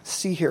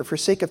see here, for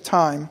sake of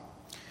time.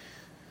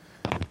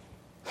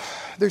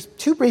 There's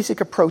two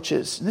basic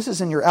approaches, and this is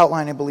in your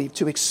outline, I believe,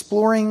 to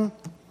exploring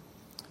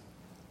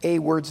a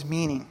word's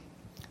meaning.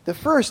 The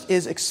first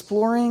is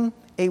exploring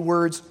a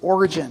word's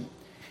origin,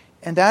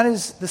 and that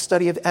is the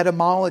study of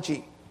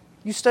etymology.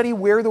 You study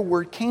where the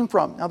word came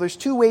from. Now, there's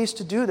two ways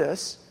to do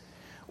this.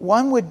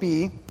 One would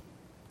be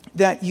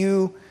that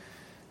you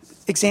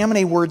examine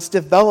a word's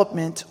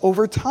development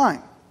over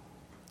time.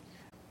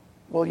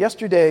 Well,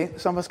 yesterday,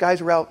 some of us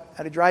guys were out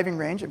at a driving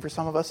range, and for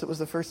some of us it was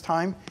the first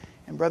time.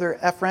 And Brother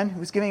Efren, who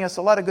was giving us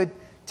a lot of good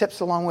tips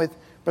along with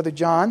Brother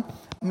John,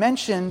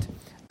 mentioned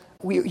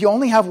you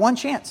only have one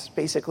chance,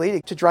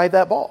 basically, to drive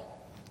that ball.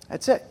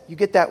 That's it. You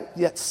get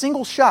that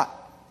single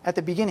shot at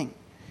the beginning.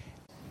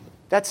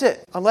 That's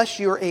it, unless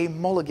you're a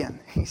mulligan,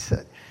 he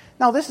said.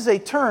 Now, this is a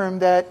term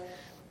that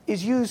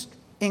is used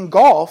in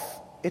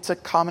golf. It's a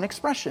common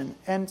expression,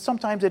 and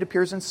sometimes it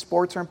appears in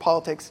sports or in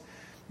politics.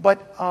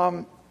 But,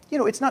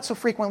 it's not so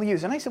frequently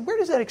used. And I said, where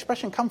does that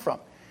expression come from?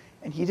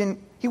 And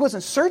he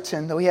wasn't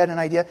certain, though he had an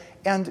idea.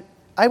 And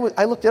I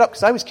looked it up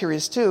because I was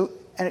curious too.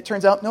 And it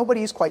turns out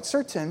nobody is quite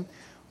certain.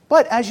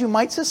 But as you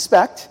might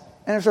suspect,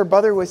 and as our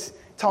brother was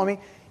telling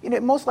me,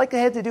 it most likely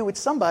had to do with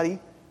somebody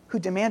who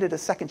demanded a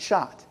second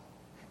shot.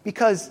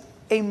 Because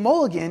a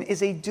mulligan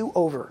is a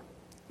do-over.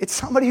 It's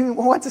somebody who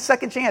wants a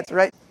second chance,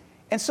 right?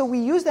 And so we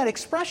use that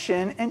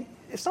expression. And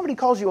if somebody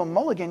calls you a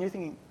mulligan, you're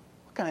thinking,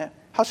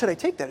 how should I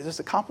take that? Is this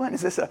a compliment?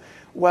 Is this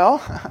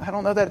well, I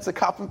don't know that it's a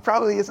compliment.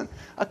 Probably isn't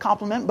a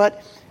compliment,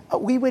 but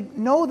we would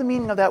know the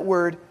meaning of that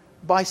word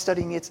by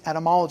studying its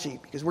etymology,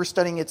 because we're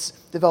studying its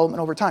development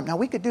over time. Now,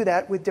 we could do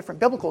that with different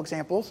biblical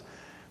examples.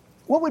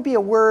 What would be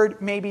a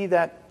word maybe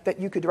that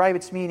you could derive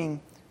its meaning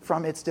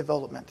from its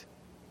development?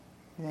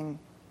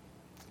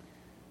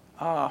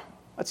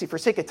 Let's see, for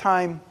sake of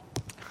time,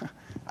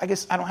 I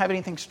guess I don't have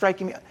anything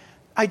striking me.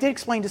 I did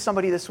explain to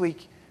somebody this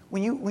week,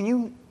 when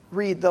you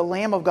read the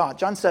Lamb of God.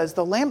 John says,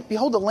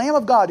 behold the Lamb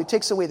of God who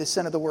takes away the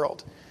sin of the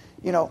world.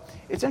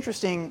 It's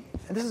interesting,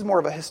 and this is more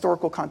of a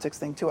historical context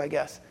thing too, I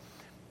guess.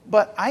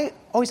 But I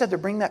always had to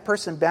bring that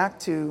person back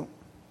to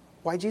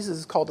why Jesus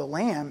is called a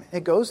lamb.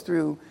 It goes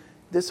through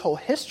this whole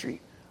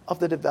history of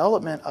the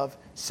development of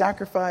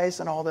sacrifice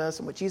and all this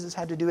and what Jesus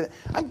had to do with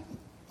it.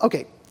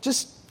 Okay,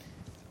 just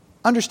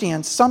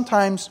understand,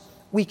 sometimes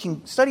we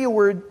can study a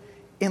word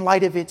in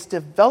light of its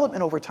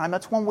development over time.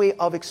 That's one way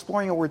of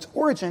exploring a word's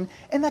origin,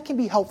 and that can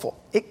be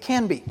helpful. It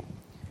can be.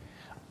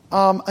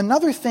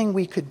 Another thing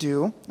we could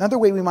do, another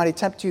way we might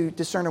attempt to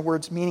discern a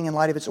word's meaning in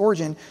light of its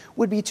origin,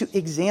 would be to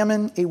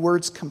examine a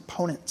word's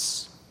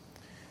components.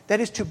 That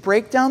is, to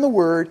break down the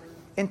word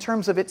in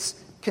terms of its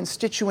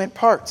constituent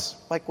parts,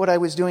 like what I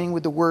was doing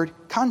with the word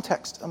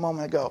context a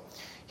moment ago.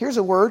 Here's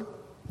a word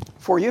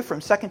for you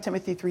from 2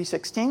 Timothy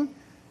 3:16,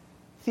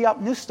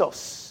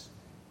 theopneustos.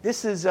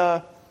 This is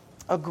a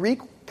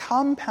Greek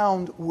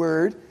compound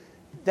word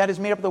that is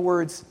made up of the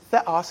words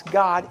theos,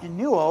 God, and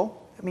pneuo.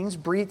 It means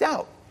breathed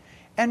out.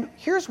 And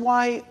here's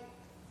why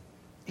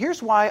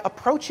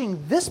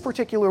approaching this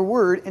particular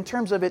word in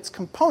terms of its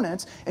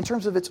components, in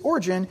terms of its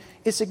origin,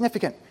 is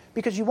significant.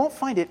 Because you won't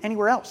find it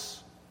anywhere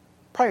else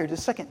prior to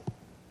 2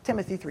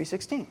 Timothy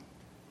 3:16.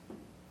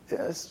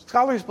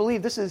 Scholars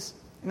believe this is,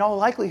 in all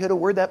likelihood, a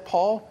word that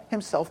Paul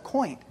himself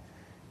coined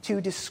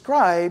to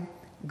describe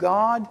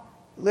God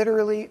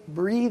literally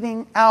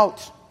breathing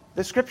out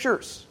the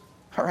Scriptures.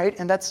 All right?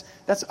 And that's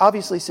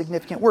obviously a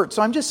significant word.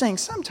 So I'm just saying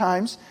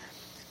sometimes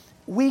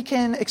we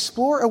can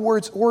explore a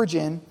word's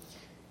origin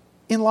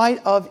in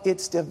light of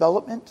its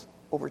development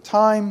over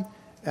time,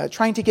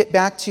 trying to get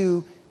back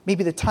to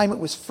maybe the time it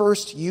was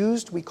first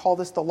used. We call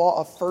this the law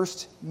of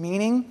first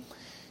meaning.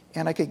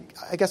 And I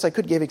guess I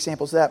could give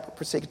examples of that, but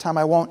for sake of time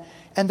I won't.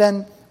 And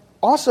then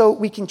also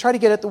we can try to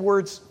get at the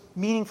word's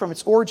meaning from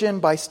its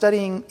origin by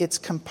studying its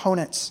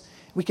components.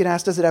 We can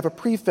ask, does it have a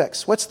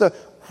prefix? What's the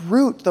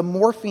root, the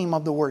morpheme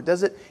of the word?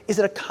 Is it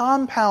a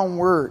compound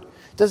word?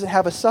 Does it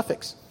have a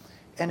suffix?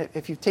 And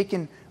if you've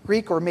taken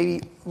Greek or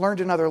maybe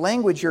learned another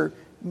language,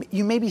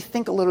 you maybe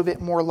think a little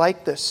bit more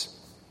like this.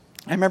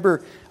 I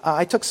remember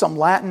I took some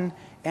Latin,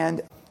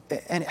 and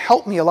it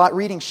helped me a lot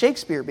reading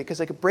Shakespeare because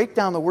I could break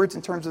down the words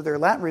in terms of their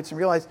Latin roots and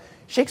realize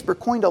Shakespeare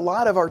coined a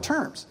lot of our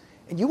terms.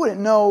 And you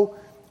wouldn't know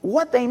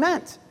what they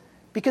meant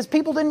because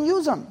people didn't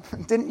use them,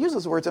 didn't use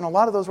those words. And a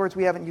lot of those words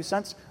we haven't used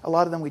since, a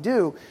lot of them we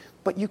do.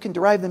 But you can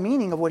derive the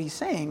meaning of what he's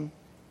saying.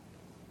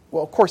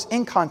 Well, of course,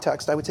 in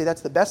context, I would say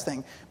that's the best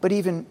thing. But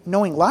even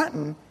knowing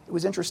Latin, it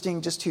was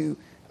interesting just to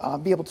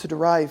be able to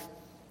derive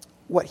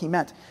what he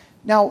meant.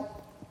 Now,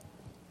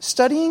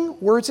 studying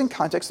words in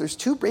context, there's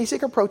two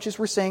basic approaches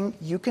we're saying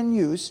you can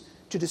use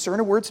to discern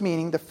a word's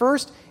meaning. The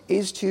first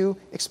is to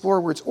explore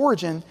a word's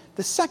origin.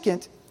 The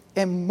second,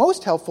 and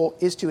most helpful,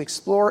 is to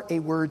explore a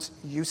word's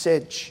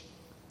usage.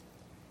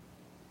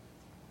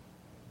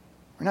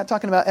 We're not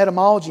talking about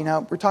etymology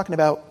now, we're talking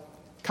about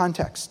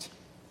context.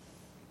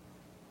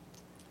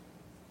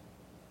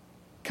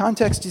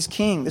 Context is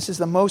king. This is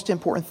the most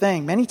important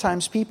thing. Many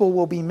times people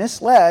will be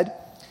misled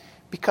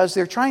because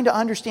they're trying to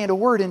understand a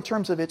word in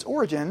terms of its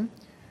origin.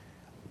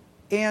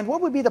 And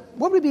what would be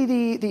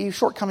the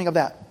shortcoming of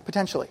that,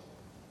 potentially?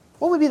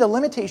 What would be the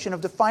limitation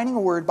of defining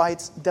a word by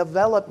its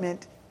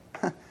development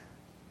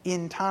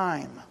in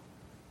time?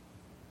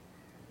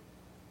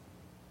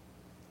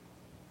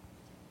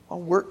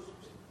 Well,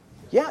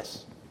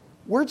 yes,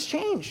 words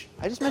change.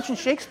 I just mentioned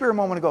Shakespeare a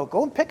moment ago.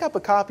 Go and pick up a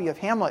copy of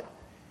Hamlet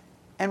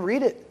and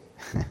read it.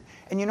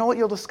 And you know what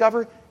you'll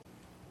discover?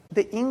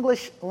 The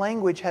English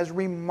language has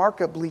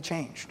remarkably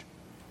changed.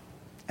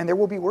 And there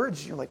will be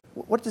words, you're like,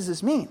 what does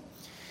this mean?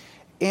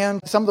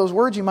 And some of those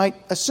words you might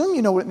assume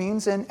you know what it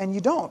means, and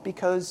you don't,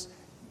 because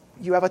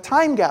you have a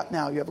time gap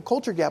now, you have a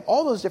culture gap,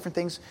 all those different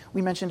things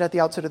we mentioned at the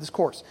outset of this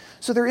course.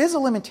 So there is a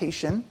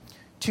limitation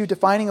to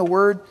defining a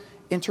word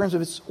in terms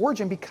of its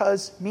origin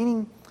because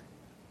meaning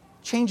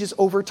changes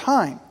over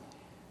time.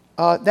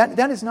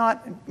 That is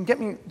not,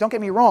 don't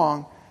get me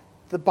wrong,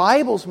 the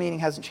Bible's meaning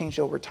hasn't changed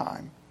over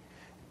time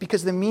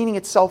because the meaning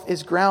itself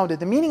is grounded.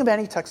 The meaning of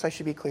any text, I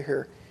should be clear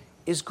here,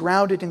 is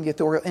grounded in the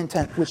authorial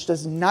intent, which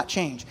does not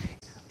change.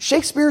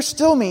 Shakespeare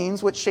still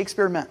means what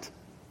Shakespeare meant.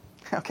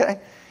 Okay?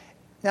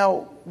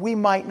 Now, we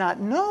might not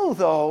know,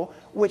 though,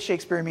 what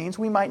Shakespeare means.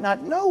 We might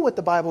not know what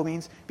the Bible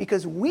means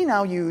because we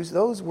now use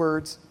those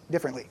words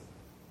differently,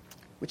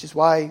 which is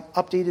why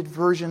updated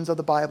versions of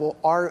the Bible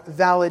are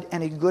valid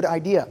and a good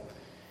idea.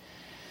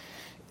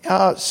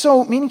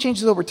 So meaning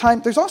changes over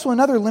time. There's also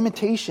another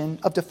limitation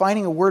of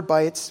defining a word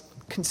by its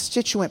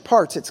constituent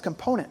parts, its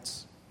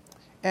components.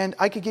 And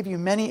I could give you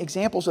many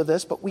examples of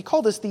this, but we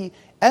call this the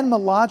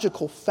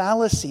etymological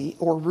fallacy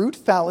or root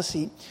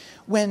fallacy.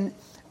 When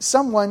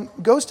someone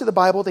goes to the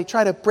Bible, they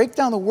try to break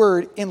down the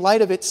word in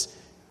light of its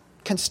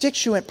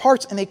constituent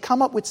parts, and they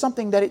come up with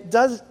something that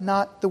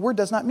the word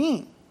does not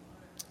mean.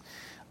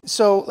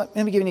 So let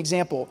me give you an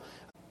example.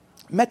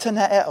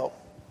 Metanoeo.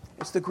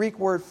 It's the Greek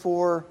word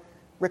for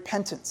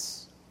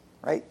repentance,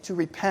 right? To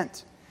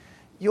repent.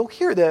 You'll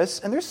hear this,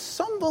 and there's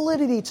some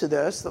validity to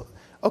this.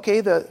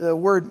 Okay, the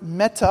word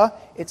meta,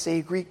 it's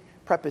a Greek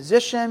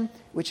preposition,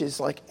 which is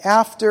like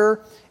after,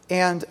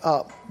 and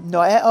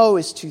noeo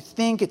is to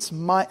think. It's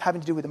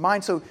having to do with the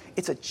mind, so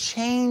it's a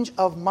change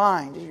of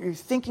mind. You're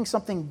thinking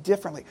something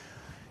differently.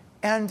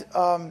 And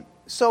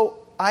so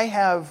I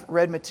have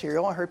read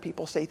material, I heard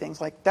people say things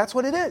like, that's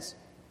what it is.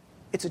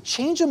 It's a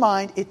change of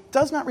mind. It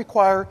does not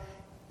require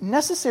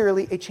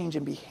necessarily a change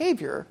in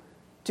behavior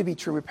to be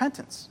true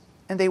repentance.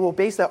 And they will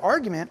base that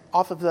argument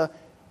off of the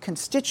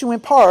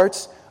constituent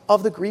parts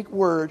of the Greek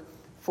word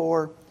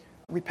for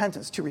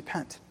repentance, to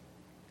repent.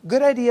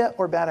 Good idea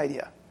or bad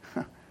idea?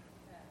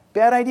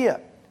 Bad idea.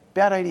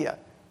 Bad idea.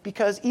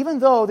 Because even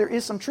though there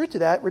is some truth to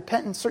that,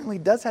 repentance certainly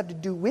does have to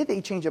do with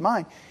a change of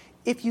mind.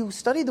 If you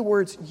study the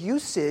word's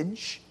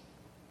usage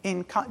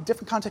in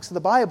different contexts of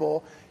the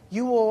Bible,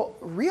 you will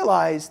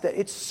realize that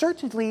it's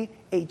certainly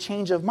a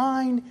change of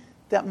mind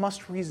that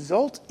must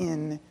result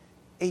in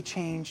a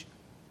change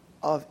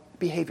of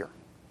behavior.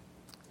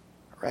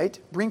 Right?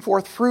 Bring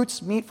forth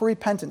fruits meet for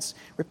repentance.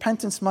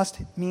 Repentance must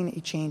mean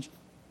a change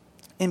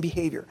in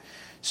behavior.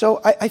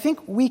 So I think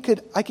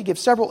I could give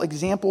several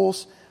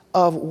examples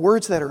of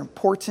words that are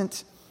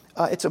important.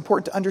 It's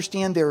important to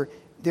understand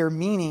their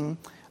meaning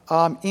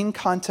in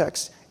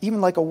context. Even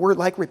like a word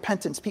like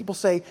repentance. People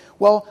say,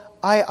 well,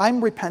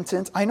 I'm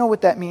repentant. I know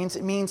what that means.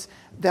 It means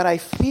that I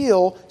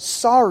feel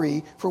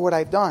sorry for what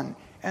I've done.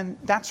 And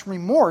that's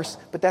remorse,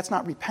 but that's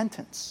not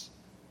repentance.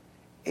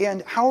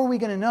 And how are we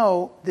going to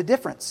know the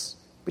difference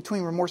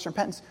between remorse and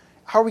repentance?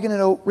 How are we going to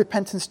know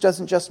repentance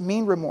doesn't just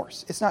mean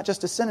remorse? It's not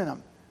just a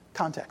synonym.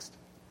 Context.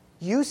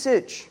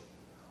 Usage.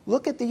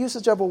 Look at the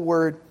usage of a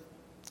word.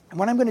 And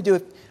what I'm going to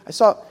do, I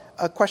saw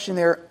a question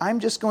there,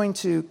 I'm just going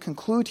to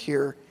conclude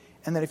here.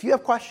 And then if you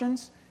have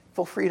questions,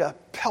 feel free to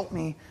pelt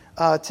me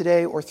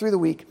today or through the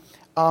week.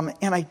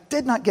 And I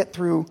did not get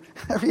through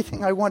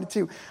everything I wanted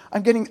to.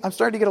 I'm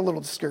starting to get a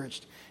little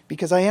discouraged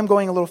because I am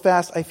going a little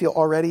fast, I feel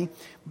already.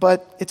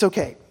 But it's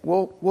okay.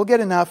 We'll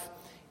get enough.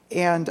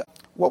 And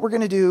what we're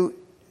going to do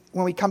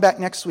when we come back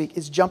next week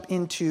is jump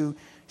into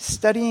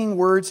studying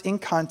words in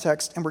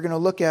context, and we're going to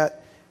look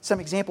at some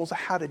examples of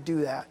how to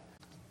do that.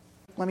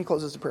 Let me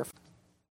close this in prayer.